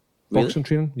 Boxing. Really? Boxing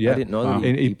training. Yeah. I didn't know that.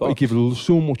 And he boxed. gave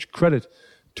so much credit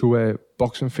to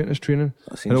boxing fitness training.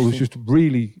 That's And it was interesting. just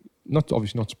really,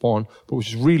 obviously not spawn, but it was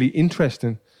just really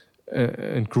interesting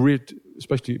and great,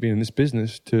 especially being in this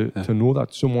business, to know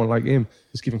that someone like him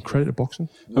is giving credit to boxing.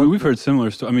 I mean, we've heard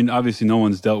similar stories. I mean, obviously, no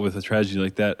one's dealt with a tragedy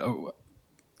like that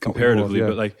comparatively, yeah.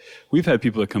 but like we've had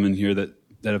people that come in here that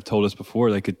have told us before,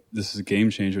 like, this is a game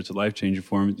changer. It's a life changer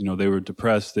for them. You know, they were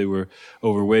depressed, they were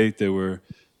overweight, they were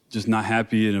just not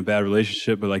happy in a bad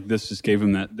relationship, but like this just gave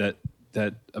them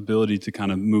that ability to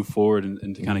kind of move forward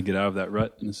and to kind of get out of that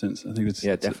rut, in a sense. I think it's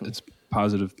definitely. it's a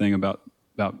positive thing about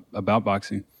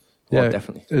boxing. Yeah, Yeah,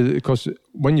 definitely. Because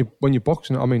when you're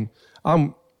boxing, I mean,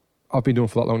 I've been doing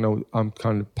it for that long now. I'm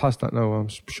kind of past that now. I'm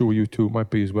sure you two might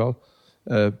be as well.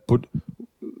 But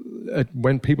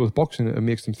when people are boxing, it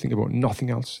makes them think about nothing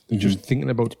else. They're just thinking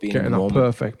about being getting in the that moment.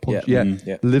 perfect punch. Yeah.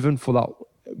 Yeah, living for that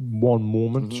one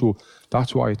moment. So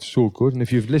that's why it's so good. And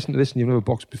if you've listened to this and you've never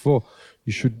boxed before,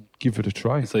 you should give it a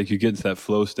try. It's like you get into that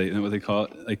flow state, isn't that what they call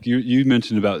it? Like you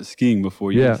mentioned about skiing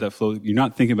before. You get into that flow. You're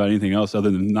not thinking about anything else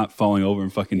other than not falling over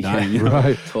and fucking dying. You know?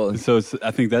 Right. Totally. So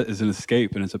I think that is an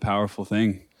escape, and it's a powerful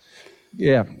thing.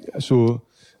 Yeah. So,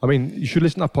 I mean, you should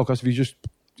listen to that podcast.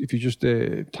 If you just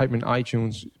type in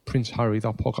iTunes, Prince Harry,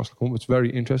 that podcast will come up. It's very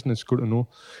interesting. It's good to know.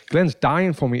 Glenn's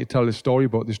dying for me to tell this story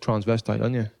about this transvestite,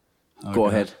 aren't you? Go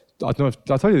ahead. I don't know if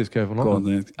did I tell you this, Kev, or not?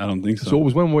 I don't think so. So it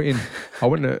was when I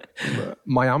went to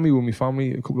Miami with my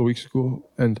family a couple of weeks ago,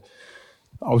 and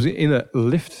I was in a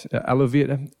lift, an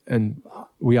elevator, and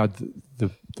we had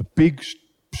the big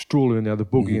stroller in there, the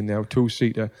buggy in there,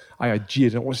 2-seater. I had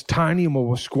Jade, and it was tiny and we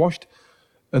were squashed,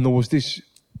 and there was this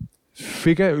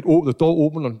figure. The door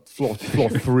opened on floor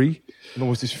 3, and there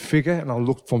was this figure, and I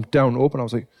looked from down up, and I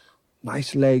was like,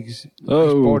 nice legs,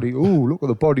 nice body. Oh, look at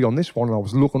the body on this one. And I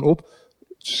was looking up,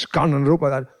 scanning it up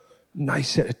like that. Nice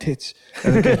set of tits.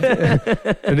 And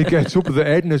it gets up to the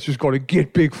head, and it's just got a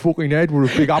big fucking head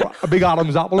with a big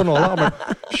Adam's apple and all that. I'm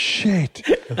like, shit.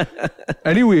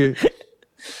 Anyway,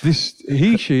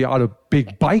 she had a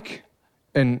big bike,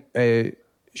 and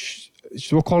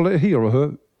should we call it a he or a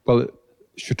her? Well,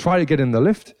 she tried to get in the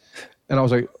lift, and I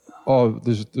was like, oh,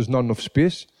 there's not enough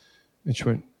space. And she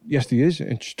went, yes, there is.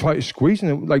 And she tried to squeeze,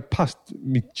 and it like past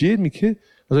me, Jade, my kid.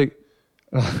 I was like,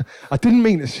 I didn't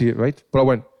mean to say it, right? But I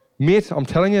went, mate, I'm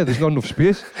telling you, there's not enough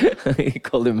space. You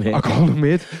called him mate. I called him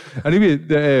mate. Anyway,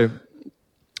 the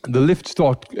lift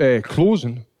started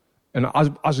closing, and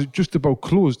as it just about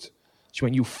closed, she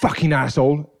went, you fucking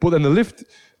asshole. But then the lift,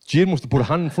 Jane must have put her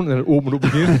hand in front and then it opened up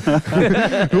again.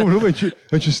 It opened up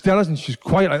and she stares and she's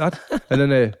quiet like that. And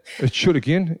then it shut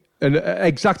again. And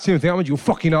exact same thing happened. You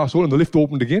fucking asshole. And the lift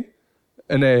opened again.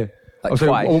 And I was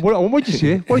twice. like, what did you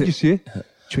say? What did you say?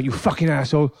 She went, you fucking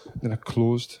asshole. And then it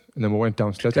closed. And then we went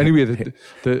downstairs. Anyway, the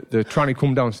tranny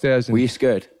come downstairs. And, Were you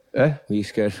scared? Eh? Were you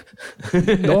scared?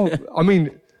 No. I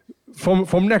mean,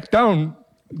 from neck down,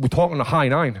 we're talking a high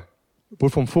 9.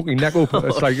 But from fucking neck up,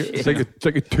 it's like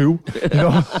a 2, you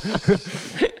know.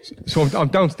 So I'm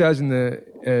downstairs in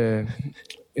the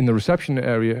reception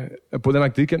area, but then I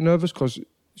did get nervous because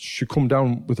she come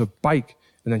down with a bike,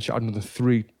 and then she had another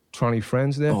 3 tranny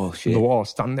friends there. Oh shit! And they were all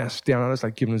standing there staring at us,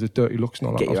 like giving us a dirty looks and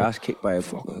all that. Get your ass kicked by a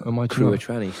crew of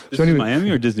trannies. This is Miami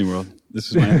or Disney World? This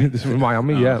is Miami. This was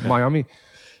Miami, yeah, okay. Miami.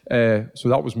 So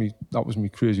that was me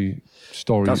crazy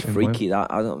story. That's freaky.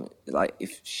 That I don't like.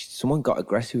 If someone got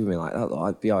aggressive with me like that, though,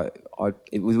 I'd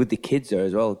be with the kids there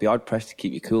as well. I'd be hard pressed to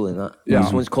keep you cool in that. Yeah. If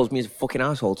someone's called me as a fucking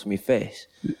asshole to my face.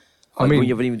 I mean, when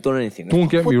you haven't even done anything. Don't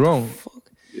get me wrong.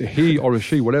 He or a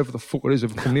she, whatever the fuck it is,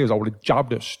 if it come near us, I would have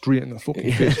jabbed it straight in the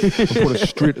fucking face and put it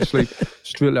straight to sleep,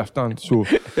 straight left hand. So,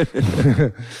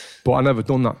 but I never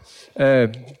done that.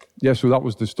 Yeah, so that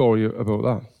was the story about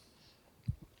that.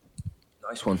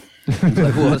 Nice one.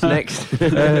 Like, what's next? What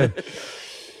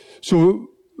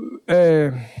do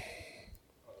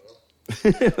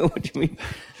you mean?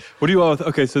 What do you all?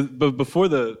 Okay, so before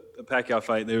the Pacquiao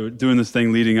fight, they were doing this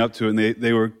thing leading up to it, and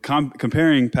they were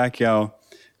comparing Pacquiao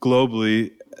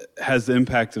globally has the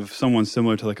impact of someone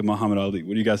similar to like a Muhammad Ali.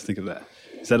 What do you guys think of that?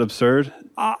 Is that absurd?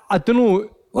 I don't know.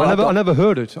 Well, I never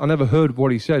heard it. I never heard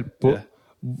what he said. But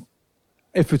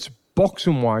if it's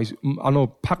boxing wise, I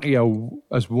know Pacquiao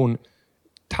has won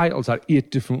titles at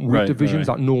 8 different weight divisions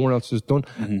that no one else has done.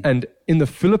 Mm-hmm. And in the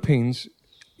Philippines,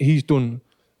 he's done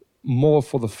more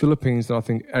for the Philippines than I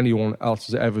think anyone else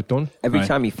has ever done. Every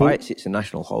time he fights, it's a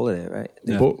national holiday, right?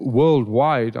 Yeah. But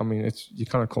worldwide, I mean, you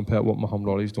can't compare what Muhammad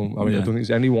Ali's done. I mean, I don't think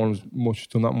there's anyone who's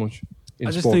done that much in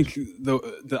I just sport. think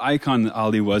the icon that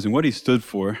Ali was and what he stood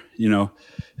for, you know,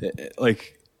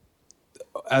 like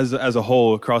as a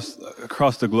whole across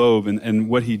the globe, and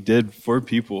what he did for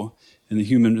people and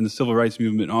the civil rights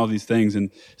movement and all these things, and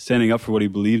standing up for what he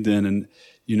believed in, and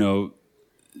you know,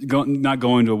 not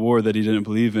going to a war that he didn't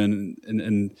believe in,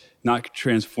 and not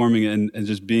transforming it, and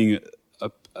just being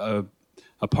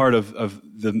a part of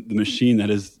the machine that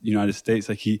is the United States.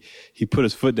 Like he put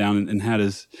his foot down and had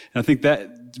his, and I think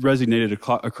that resonated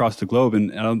across the globe.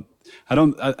 And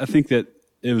I think that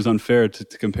it was unfair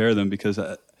to compare them, because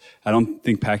I don't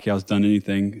think Pacquiao's done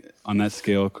anything on that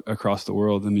scale across the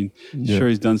world. I mean, sure,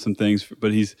 he's done some things,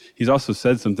 but he's also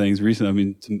said some things recently. I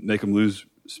mean, to make him lose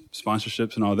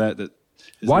sponsorships and all that.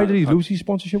 Why did he lose his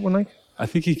sponsorship one night? I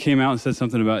think he came out and said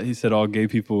something about, he said all gay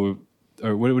people,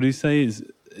 or what did he say? He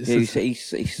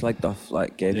slagged off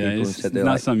like gay people and said they're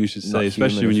not like something you should say,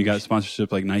 especially when you got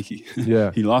sponsorship like Nike.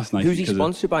 Yeah. He lost Nike. Who's he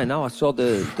sponsored by now? I saw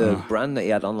the brand that he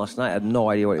had on last night. I had no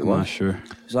idea what it was. I'm not sure.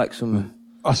 It was like some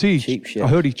cheap shit. I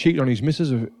heard he cheated on his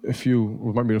missus a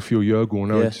few years ago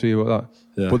now. I'd say about that.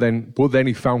 Yeah. But then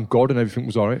he found God and everything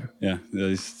was all right. Yeah,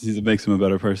 he makes him a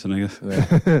better person, I guess.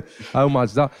 Yeah. How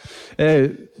mad's that?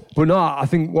 But no, I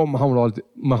think what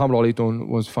Muhammad Ali done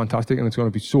was fantastic, and it's going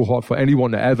to be so hard for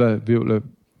anyone to ever be able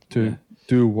to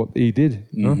do what he did.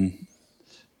 You know?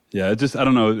 Yeah, I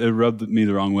don't know, it rubbed me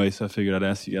the wrong way, so I figured I'd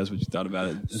ask you guys what you thought about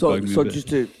it. So just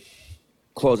to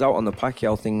close out on the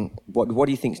Pacquiao thing, what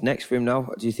do you think's next for him now?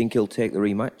 Do you think he'll take the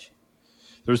rematch?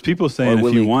 There was people saying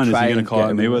if he won, is he going to call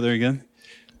out Mayweather again?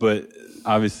 But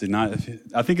obviously not.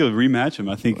 I think he'll rematch him.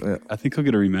 I think he'll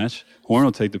get a rematch. Horn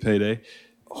will take the payday.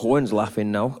 Horn's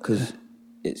laughing now because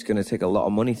it's going to take a lot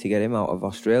of money to get him out of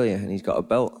Australia, and he's got a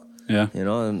belt. Yeah, you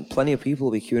know, and plenty of people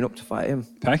will be queuing up to fight him.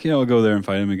 Pacquiao will go there and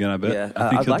fight him again, I bet. Yeah, I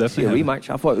think I'd like to see a rematch.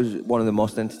 I thought it was one of the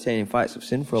most entertaining fights I've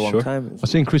seen for a long time. I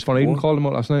seen Chris Van Eden call him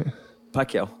out last night.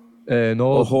 Pacquiao?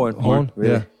 No, Horn.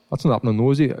 Really? Yeah, that's not happening,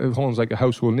 though, is it? Horn's like a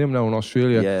household name now in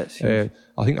Australia. Yeah,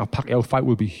 I think that Pacquiao fight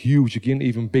will be huge again,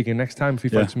 even bigger next time if he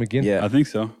fights him again. Yeah, I think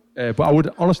so. But I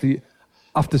would honestly,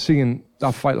 after seeing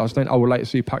that fight last night, I would like to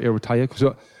see Pacquiao retire, because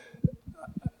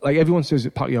like everyone says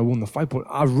that Pacquiao won the fight, but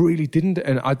I really didn't,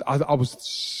 and I was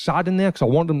sad in there because I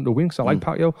wanted him to win because I like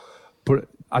Pacquiao, but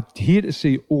I'd hate to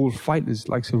see old fighters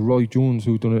like say Roy Jones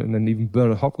who done it, and then even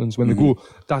Bernard Hopkins when they go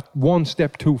that one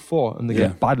step too far and they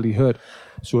get badly hurt.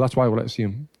 So that's why I would like to see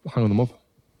him hanging them up.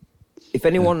 If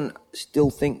anyone still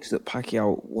thinks that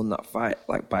Pacquiao won that fight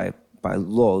like by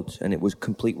loads and it was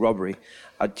complete robbery,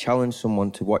 I'd challenge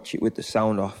someone to watch it with the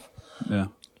sound off. Yeah.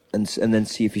 And then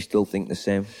see if you still think the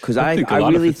same. Because I I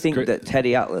really think that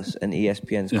Teddy Atlas and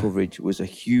ESPN's coverage was a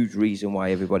huge reason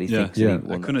why everybody thinks he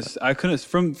won. I couldn't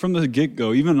from the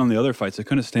get-go, even on the other fights, I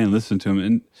couldn't stand and listen to him.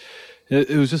 And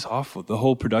it was just awful. The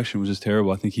whole production was just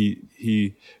terrible. I think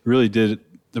he really did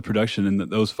the production in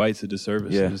those fights a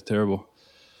disservice. It was terrible.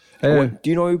 Do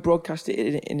you know who broadcast it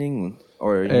in England?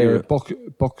 Or in Europe? Box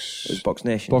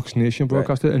Nation. Box Nation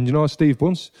broadcast it. And you know Steve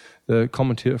Bunce, the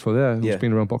commentator for there, who's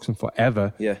been around boxing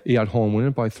forever, he had home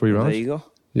winning by 3 rounds. There you go.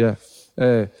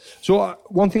 Yeah. So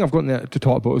one thing I've got there to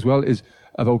talk about as well is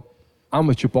about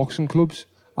amateur boxing clubs.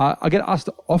 I get asked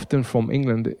often from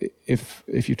England if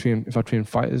I train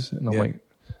fighters, and I'm like,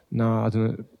 nah, I don't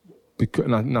know. Because,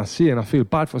 and I see it, and I feel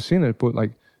bad for saying it, but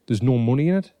like, there's no money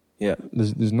in it. Yeah,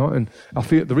 there's not, and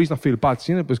the reason I feel bad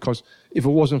seeing it was because if it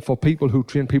wasn't for people who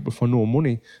train people for no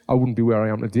money, I wouldn't be where I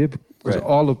am today. Because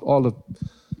all the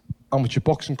amateur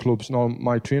boxing clubs and all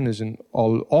my trainers and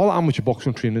all amateur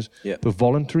boxing trainers, they're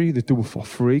voluntary. They do it for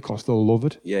free because they love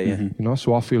it. Yeah. You know,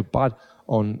 so I feel bad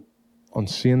on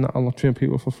saying that I'll not train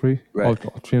people for free. I'll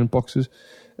train boxers,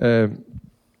 but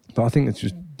I think it's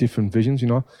just different visions. You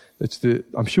know,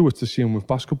 I'm sure it's the same with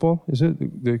basketball. Is it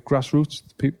the grassroots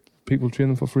people train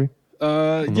them for free?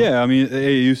 Yeah, I mean, the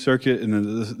AAU circuit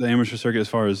and the amateur circuit as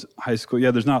far as high school,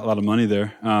 there's not a lot of money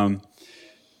there.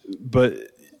 But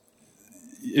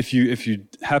if you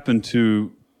happen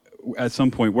to at some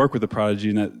point work with a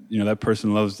prodigy and that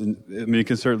person loves, it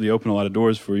can certainly open a lot of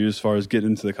doors for you as far as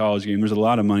getting into the college game. There's a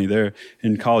lot of money there,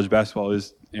 and college basketball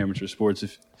is amateur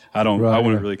sports. I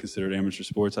wouldn't really consider it amateur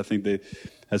sports. I think they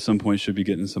at some point should be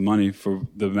getting some money for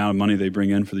the amount of money they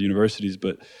bring in for the universities,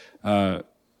 but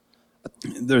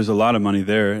there's a lot of money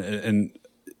there, and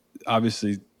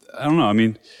obviously, I don't know. I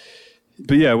mean,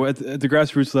 but at the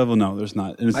grassroots level, no, there's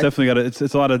not, and it's definitely it's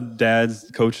a lot of dads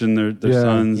coaching their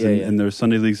sons and their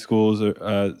Sunday league schools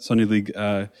or Sunday league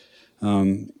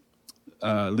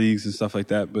leagues and stuff like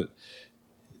that. But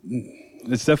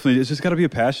it's just got to be a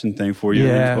passion thing for you,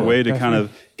 a way to kind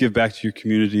of give back to your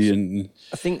community. And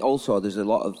I think also there's a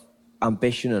lot of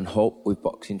ambition and hope with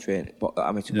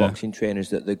amateur boxing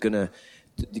trainers that they're gonna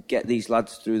get these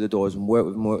lads through the doors and work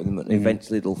with them, and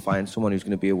eventually they'll find someone who's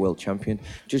going to be a world champion.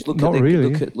 Just look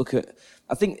at.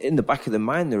 I think in the back of their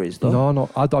mind there is though. No,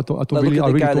 I don't really. I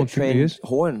really don't think he is.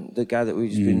 Horn, the guy that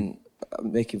we've just been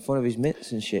making fun of his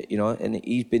mitts and shit, you know, and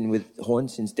he's been with Horn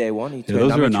since day one. He turned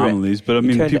those are anomalies, but I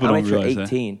mean, people don't realize at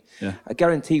 18. Yeah. I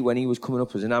guarantee when he was coming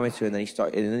up as an amateur and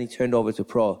then he turned over to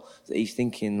pro, that he's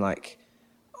thinking like,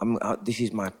 this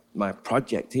is my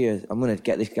project here. I'm going to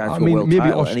get this guy to a world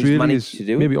title, and he's managed to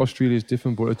do it. Maybe Australia is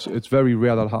different, but it's very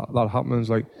rare that happens.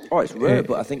 Like, it's rare,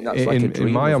 but I think that's like a dream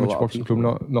in my amateur boxing club.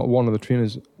 Not one of the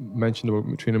trainers mentioned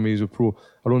about training me as a pro.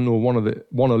 I don't know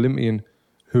one Olympian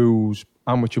whose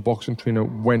amateur boxing trainer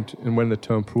went and when they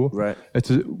turned pro. Right.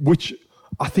 Which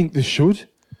I think they should.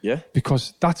 Yeah.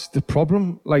 Because that's the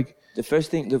problem. Like, the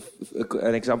first thing,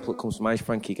 an example that comes to mind is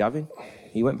Frankie Gavin.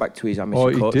 He went back to his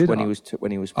amateur coach when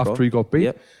he was pro. After he got beat.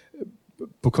 Yep.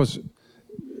 Because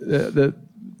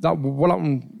what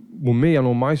happened with me, I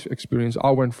know my experience,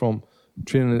 I went from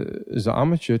training as an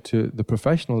amateur to the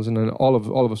professionals, and then all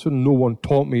of a sudden no one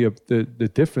taught me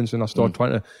the difference, and I started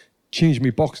trying to change my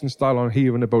boxing style on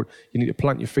hearing about you need to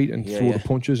plant your feet and throw the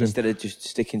punches. Instead of just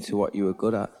sticking to what you were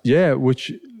good at. Yeah,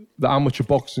 which the amateur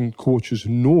boxing coaches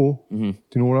know. Do you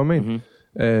know what I mean?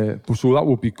 So that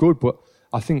would be good, but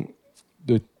I think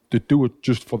they do it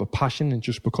just for the passion and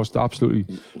just because they absolutely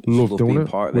love doing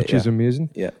it, which is amazing.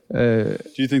 Yeah. Do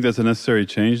you think that's a necessary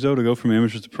change, though, to go from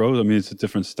amateurs to pros? I mean, it's a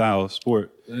different style of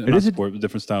sport. It is a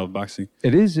different style of boxing.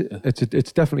 It is. Yeah.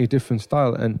 It's definitely a different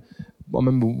style. And I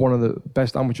remember one of the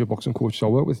best amateur boxing coaches I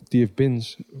worked with, Dave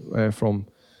Binns,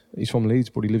 he's from Leeds,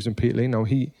 but he lives in Peterlee now.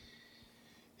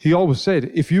 He always said,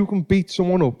 if you can beat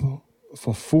someone up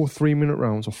for 4 3-minute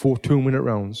rounds or 4 2-minute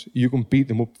rounds, you can beat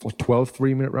them up for 12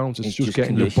 3-minute rounds. It's just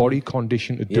getting your body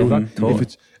conditioned to do that. Totally.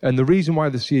 And the reason why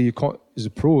they say you can't, as a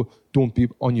pro, don't be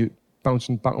on your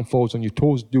bouncing back and forwards on your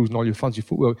toes, using all your fancy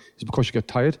footwork, is because you get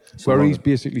tired. Where he's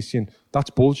basically saying, that's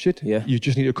bullshit. Yeah. You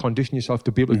just need to condition yourself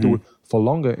to be able to do it for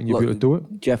longer, and you'll be able to do it.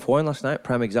 Jeff Horn last night,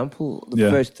 prime example. The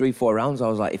first 3-4 rounds, I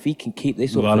was like, if he can keep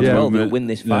this up for 12, he'll win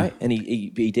this fight. And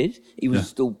he did. He was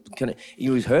still he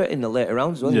was hurt in the later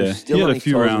rounds as well. Yeah. He was still had on a his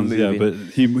few toes rounds, and moving.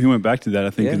 but he went back to that, I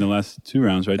think, in the last 2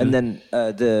 rounds, right? And then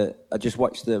I just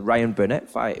watched the Ryan Burnett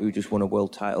fight, who just won a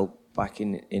world title back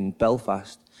in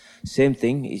Belfast. Same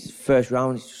thing. His first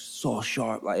round, he's so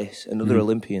sharp like this. Another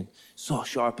Olympian. so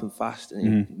sharp and fast,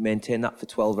 and he maintained that for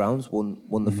 12 rounds,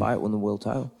 won the fight, won the world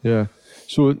title. Yeah.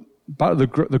 So back to the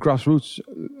grassroots.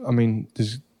 I mean,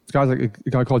 there's guys like a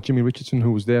guy called Jimmy Richardson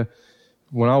who was there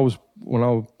when I was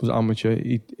amateur.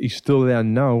 He's still there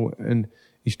now, and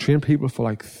he's trained people for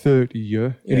like 30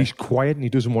 years. And he's quiet, and he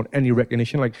doesn't want any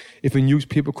recognition. Like if a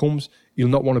newspaper comes, he'll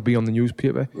not want to be on the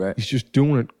newspaper. Right. He's just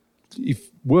doing it. He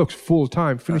works full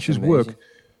time, finishes work,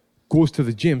 goes to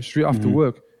the gym straight after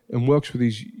work, and works with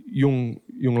these young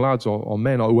lads or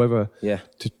men or whoever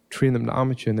to train them to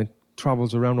amateur, and then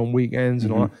travels around on weekends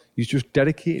and all that. He's just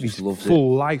dedicated his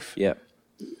full life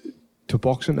to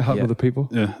boxing to help other people.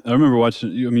 Yeah, I remember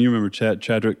watching. You remember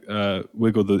Chadwick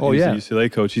Wiggle, the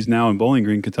UCLA coach. He's now in Bowling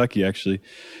Green, Kentucky, actually,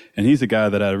 and he's a guy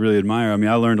that I really admire. I mean,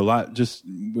 I learned a lot just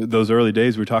with those early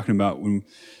days we were talking about when.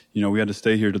 We had to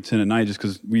stay here till 10 at night just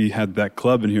because we had that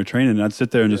club in here training, and I'd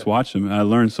sit there and just watch him. And I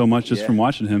learned so much just from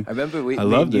watching him. I remember I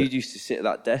loved it. You used to sit at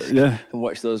that desk and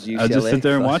watch those UCLA I'd just sit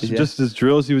there and watch just his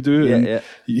drills he would do.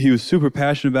 He was super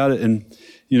passionate about it, and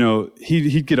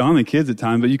he'd get on the kids at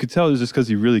times, but you could tell it was just because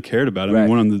he really cared about it. I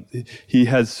mean, he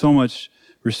had so much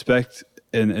respect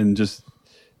and just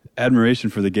admiration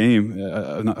for the game.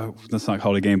 That's not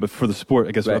called a game, but for the sport,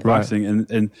 I guess, boxing,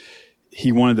 and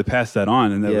he wanted to pass that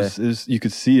on, and that was you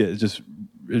could see it.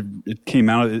 It came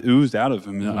out, it oozed out of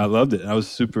him. And I loved it. I was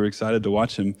super excited to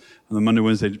watch him on the Monday,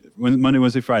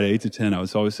 Wednesday, Friday, 8 to 10. I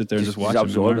would always sit there and just watch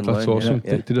him. That's awesome.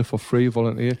 They did it for free,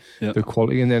 volunteer, the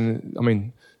quality. And then, I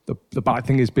mean, the bad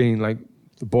thing is being like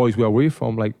the boys where we're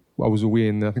from, like I was away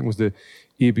in, I think it was the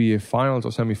ABA finals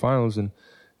or semi-finals, and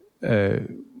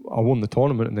I won the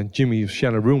tournament, and then Jimmy was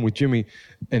sharing a room with Jimmy,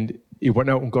 and he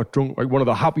went out and got drunk, like one of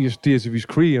the happiest days of his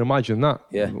career. Imagine that.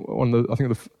 Yeah.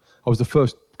 I was the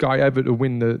first guy ever to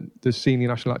win the senior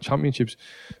national championships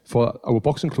for our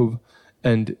boxing club,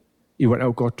 and he went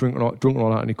out, got drunk and all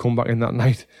that, and he come back in that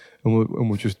night, and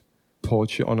we just poured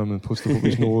shit on him and put stuff up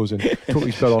his nose and took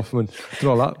his belt off him and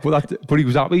all that. But he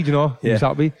was happy, He was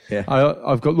happy. Yeah.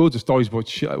 I've got loads of stories about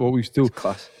shit what we still.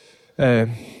 Class.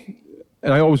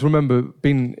 And I always remember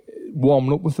being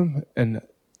warming up with him, and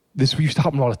this used to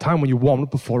happen all the time when you warm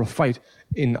up before a fight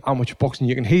in amateur boxing.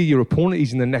 You can hear your opponent,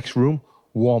 he's in the next room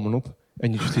warming up,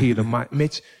 and you just hear the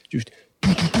mitts just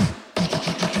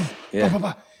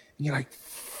and you're like,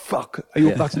 fuck, I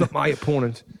hope that's not my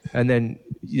opponent. And then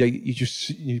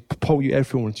you pull your head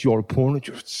through, and it's your opponent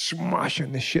just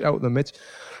smashing the shit out of the mitts.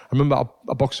 I remember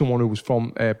I boxed someone who was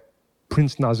from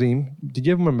Prince Nazim. Did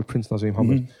you ever remember Prince Nazim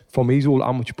Hamid? From his old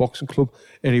amateur boxing club,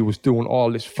 and he was doing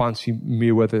all this fancy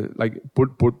Mayweather, like,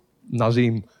 but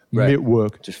Nazim mitt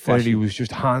work, and he was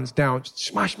just hands down, just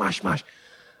smash. And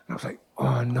I was like,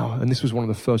 oh no! And this was one of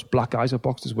the first black guys I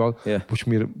boxed as well, which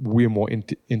made it way more.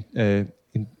 I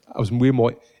was way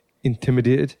more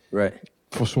intimidated,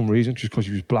 for some reason, just because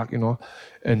he was black,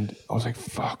 And I was like,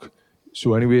 fuck.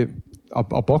 So anyway, I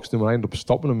boxed him, and I ended up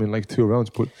stopping him in like 2 rounds.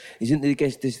 But isn't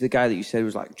this the guy that you said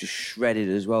was like just shredded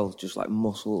as well, just like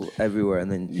muscle everywhere, and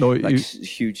then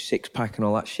huge 6-pack and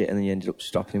all that shit, and then you ended up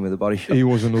stopping him with a body shot? He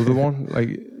was another one.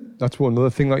 Like that's another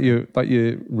thing that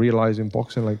you realise in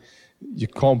boxing. Like you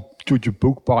can't judge a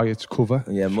book by its cover.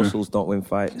 Yeah, muscles don't win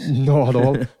fights. Not at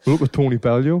all. Look at Tony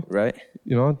Bellew. Right.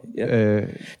 Do you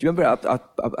remember?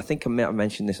 I think I may have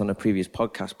mentioned this on a previous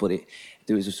podcast, but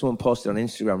there was someone posted on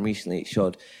Instagram recently. It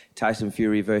showed Tyson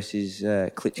Fury versus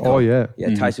Klitschko. Oh yeah,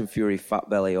 Tyson Fury, fat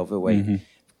belly, overweight.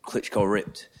 Klitschko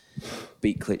ripped,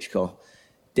 beat Klitschko.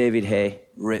 David Haye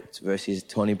ripped versus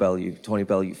Tony Bellew. Tony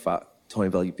Bellew fat. Tony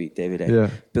Bellew beat David Haye. Yeah.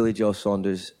 Billy Joe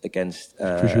Saunders against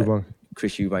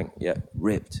Chris Eubank. Yeah,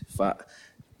 ripped, fat,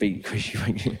 beat Chris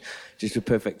Eubank. Just a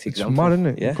perfect example. It's mad, isn't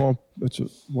it? Yeah.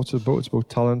 What's it about? It's about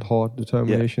talent, heart,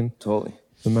 determination. Yeah, totally.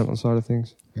 The mental side of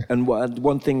things. And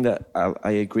one thing that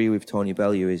I agree with Tony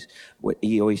Bellew is what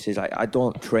he always says, I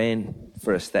don't train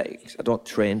for aesthetics. I don't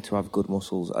train to have good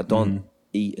muscles. I don't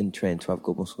eat and train to have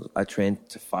good muscles. I train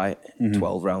to fight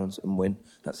 12 rounds and win.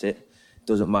 That's it.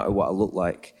 Doesn't matter what I look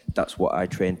like. That's what I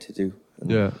train to do.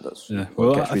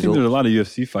 Well, I think there's a lot of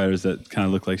UFC fighters that kind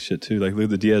of look like shit too. Like look at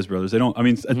the Diaz brothers. They don't. I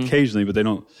mean, occasionally, but they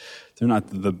don't. They're not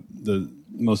the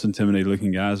most intimidating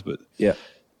looking guys, but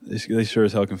they sure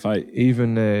as hell can fight.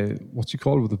 Even what's he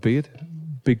called with the beard?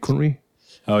 Big Country.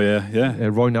 Oh yeah.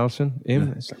 Roy Nelson.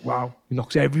 It's like, wow, he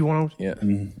knocks everyone out.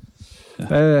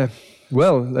 Yeah.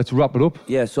 Well, let's wrap it up.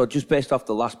 Yeah. So just based off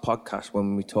the last podcast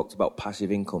when we talked about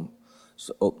passive income,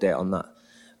 update on that.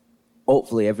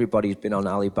 Hopefully everybody's been on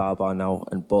Alibaba now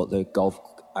and bought the golf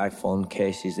iPhone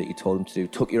cases that you told them to do,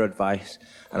 took your advice,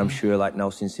 and I'm sure like now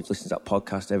since they've listened to that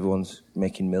podcast, everyone's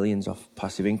making millions off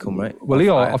passive income, right? Well,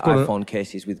 Leo, I've got iPhone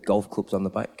cases with golf clubs on the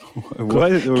back.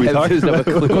 What are we talking about?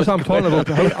 Because I'm talking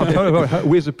about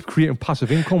ways of creating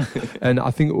passive income, and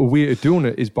I think a way of doing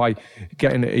it is by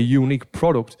getting a unique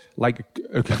product, like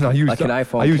I use an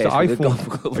iPhone. I use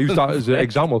that as an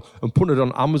example, and putting it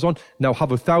on Amazon. Now have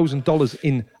 $1,000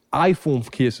 in iPhone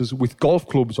cases with golf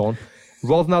clubs on,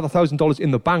 rather than have $1,000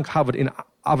 in the bank, have it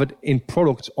in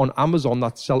products on Amazon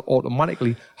that sell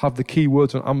automatically. Have the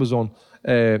keywords on Amazon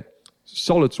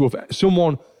solid. So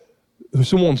if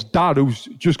someone's dad who's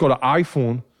just got an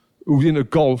iPhone, who's into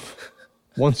golf,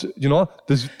 wants, you know,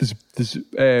 there's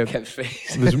Kev's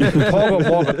face. there's a target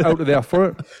market out there for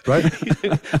it, right?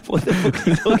 What the fuck are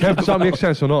you talking Kev, does that make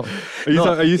sense or not?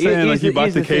 Are you saying like you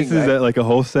bought the cases right? at like a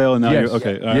wholesale and now Yes. you're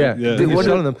okay? All right, Yeah, yeah. you're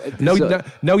selling them.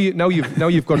 Now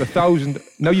you've got 1,000.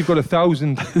 Now you've got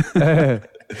 1,000.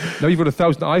 Now you've got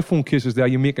 1,000 iPhone cases there.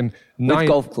 You're making With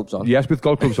golf clubs on. Yes, with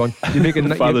golf clubs on. You're making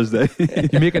Father's Day.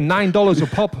 You're making $9 a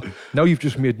pop. Now you've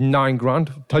just made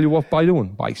 $9,000. Tell you what, by doing,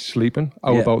 by sleeping.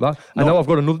 How about that? And now I've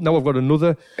got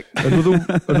another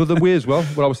way as well.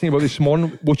 What I was thinking about this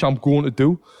morning, which I'm going to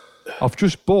do. I've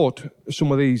just bought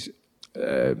some of these.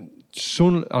 I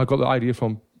got the idea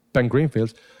from Ben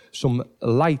Greenfields. Some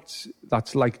lights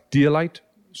that's like daylight.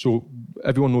 So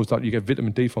everyone knows that you get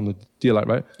vitamin D from the daylight,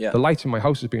 right? Yeah. The lights in my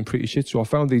house has been pretty shit. So I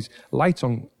found these lights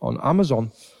on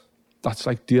Amazon. That's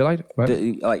like daylight,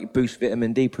 right? Like boost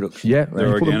vitamin D production. Yeah,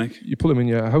 They're organic. You put them in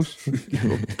your house.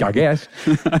 I guess.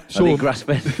 So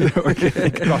grass-fed.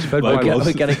 Grass-fed,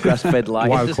 Organic grass-fed lights.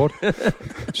 wild caught.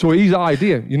 So here's the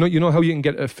idea. You know how you can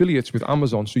get affiliates with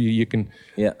Amazon. So you can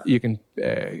if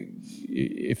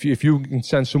you can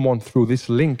send someone through this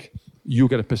link, you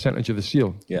get a percentage of the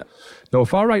sale. Yeah. Now,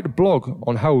 if I write a blog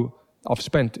on how I've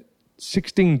spent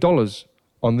 $16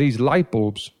 on these light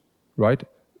bulbs, right?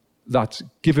 That's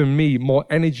giving me more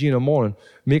energy in the morning,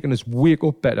 making us wake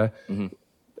up better. Mm-hmm.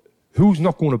 Who's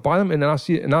not going to buy them? And then I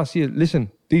see,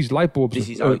 listen, these light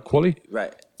bulbs are quality.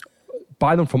 Right.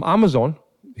 Buy them from Amazon.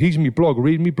 Here's me blog,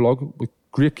 read me blog with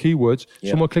great keywords. Yeah.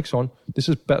 Someone clicks on. This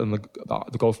is better than the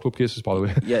golf club cases, by the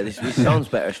way. Yeah, this sounds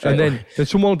better straight And away. then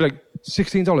someone will be like,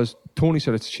 $16. Tony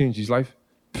said it's changed his life.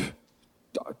 Pfft,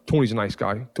 Tony's a nice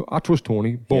guy. I trust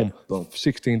Tony. Boom. Yeah, boom.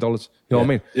 $16. You know what I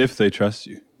mean? If they trust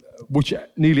you. Which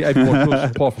nearly everyone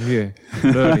does, apart from you,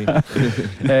 Ernie.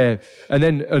 And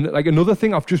then like another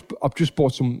thing, I've just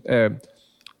bought some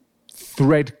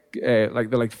thread,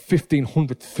 like they're like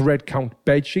 1,500 thread count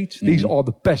bed sheets. Mm-hmm. These are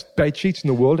the best bed sheets in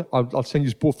the world. I'll send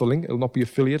you both the link. It'll not be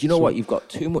affiliate. Do you know what? You've got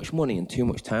too much money and too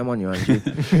much time on your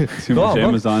hands. Too much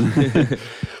Amazon.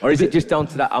 Or is it just down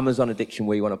to that Amazon addiction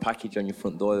where you want a package on your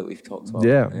front door that we've talked about?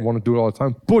 Yeah, I want to do it all the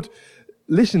time. But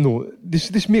listen though,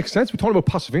 this makes sense. We're talking about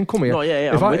passive income here. No,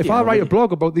 yeah. If I write a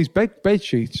blog about these bed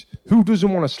sheets, who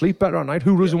doesn't want to sleep better at night?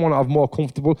 Who doesn't want to have more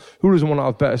comfortable? Who doesn't want to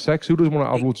have better sex? Who doesn't want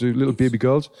to have loads of little baby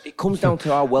girls? It comes down to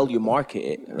how well you market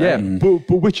it. Right? Yeah,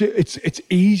 but which it's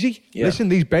easy. Yeah. Listen,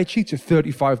 these bed sheets are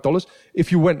 $35.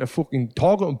 If you went to fucking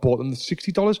Target and bought them, they're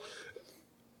 $60.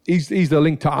 He's the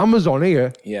link to Amazon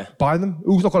here. Yeah. Buy them.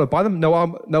 Who's not going to buy them?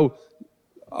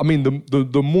 I mean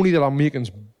the money that I'm making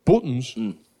is buttons.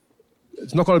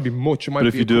 It's not going to be much. It might But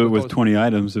if be you do it with $20. 20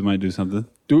 items, it might do something.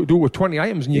 Do it with 20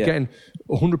 items, and you're getting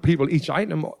 100 people each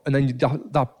item, and then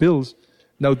that builds.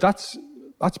 Now that's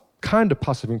kind of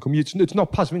passive income. It's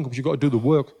not passive income because you've got to do the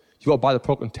work. You've got to buy the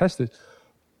product and test it.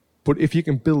 But if you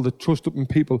can build the trust up in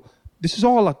people, this is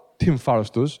all that Tim Ferriss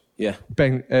does. Yeah.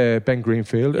 Ben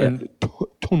Greenfield and a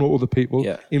ton of other people.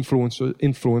 Yeah.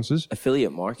 Influencers.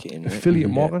 Affiliate marketing. Right?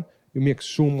 Affiliate marketing. You make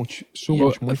so much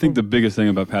money. I think the biggest thing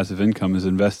about passive income is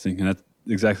investing, and that's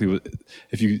exactly what.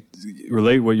 If you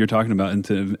relate what you're talking about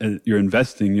into you're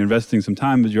investing some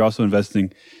time, but you're also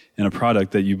investing in a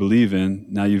product that you believe in.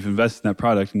 Now you've invested in that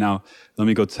product. Now let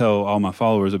me go tell all my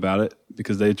followers about it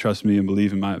because they trust me and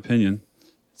believe in my opinion.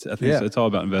 I think it's all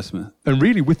about investment. And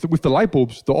really, with the light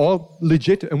bulbs, they're all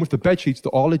legit, and with the bed sheets, they're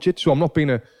all legit. So I'm not being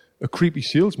a creepy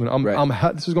salesman.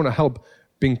 This is going to help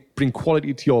bring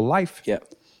quality to your life. Yeah.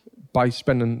 By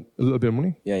spending a little bit of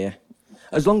money. Yeah.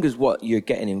 As long as what you're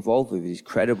getting involved with is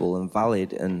credible and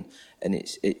valid and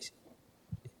it's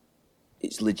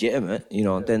legitimate, you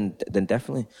know, then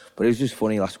definitely. But it was just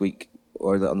funny last week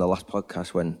or on the last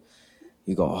podcast when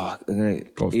you go,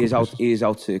 here's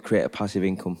how to create a passive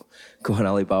income. Go on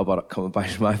Alibaba.com and buy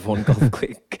some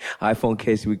iPhone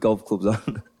case with golf clubs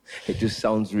on. It just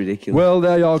sounds ridiculous. Well,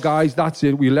 there you are, guys. That's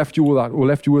it. We left you with that. We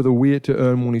left you with a way to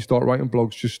earn money. Start writing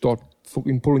blogs. Just start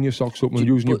fucking pulling your socks up and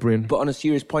using your brain. But on a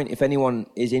serious point, if anyone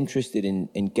is interested in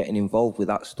getting involved with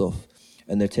that stuff,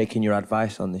 and they're taking your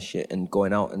advice on this shit and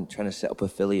going out and trying to set up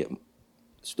affiliate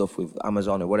stuff with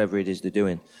Amazon or whatever it is they're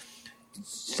doing,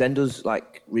 send us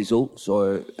like results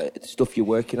or stuff you're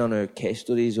working on or case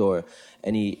studies or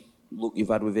any look you've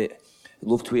had with it. I'd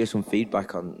love to hear some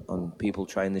feedback on people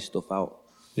trying this stuff out.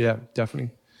 Yeah,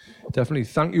 definitely. Definitely.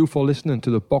 Thank you for listening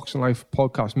to the Boxing Life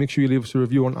podcast. Make sure you leave us a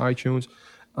review on iTunes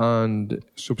and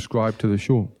subscribe to the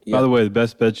show. Yeah. By the way, the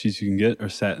best bed sheets you can get are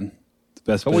satin. The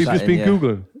best. Oh, you've just been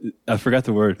Googling? I forgot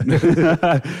the word.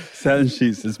 Satin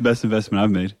sheets. It's the best investment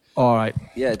I've made. All right.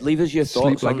 Yeah, leave us your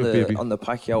thoughts like on the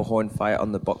Pacquiao Horn fight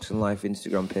on the Boxing Life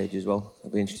Instagram page as well.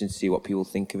 I'll be interested to see what people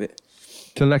think of it.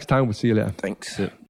 Till next time, we'll see you later. Thanks. That's it.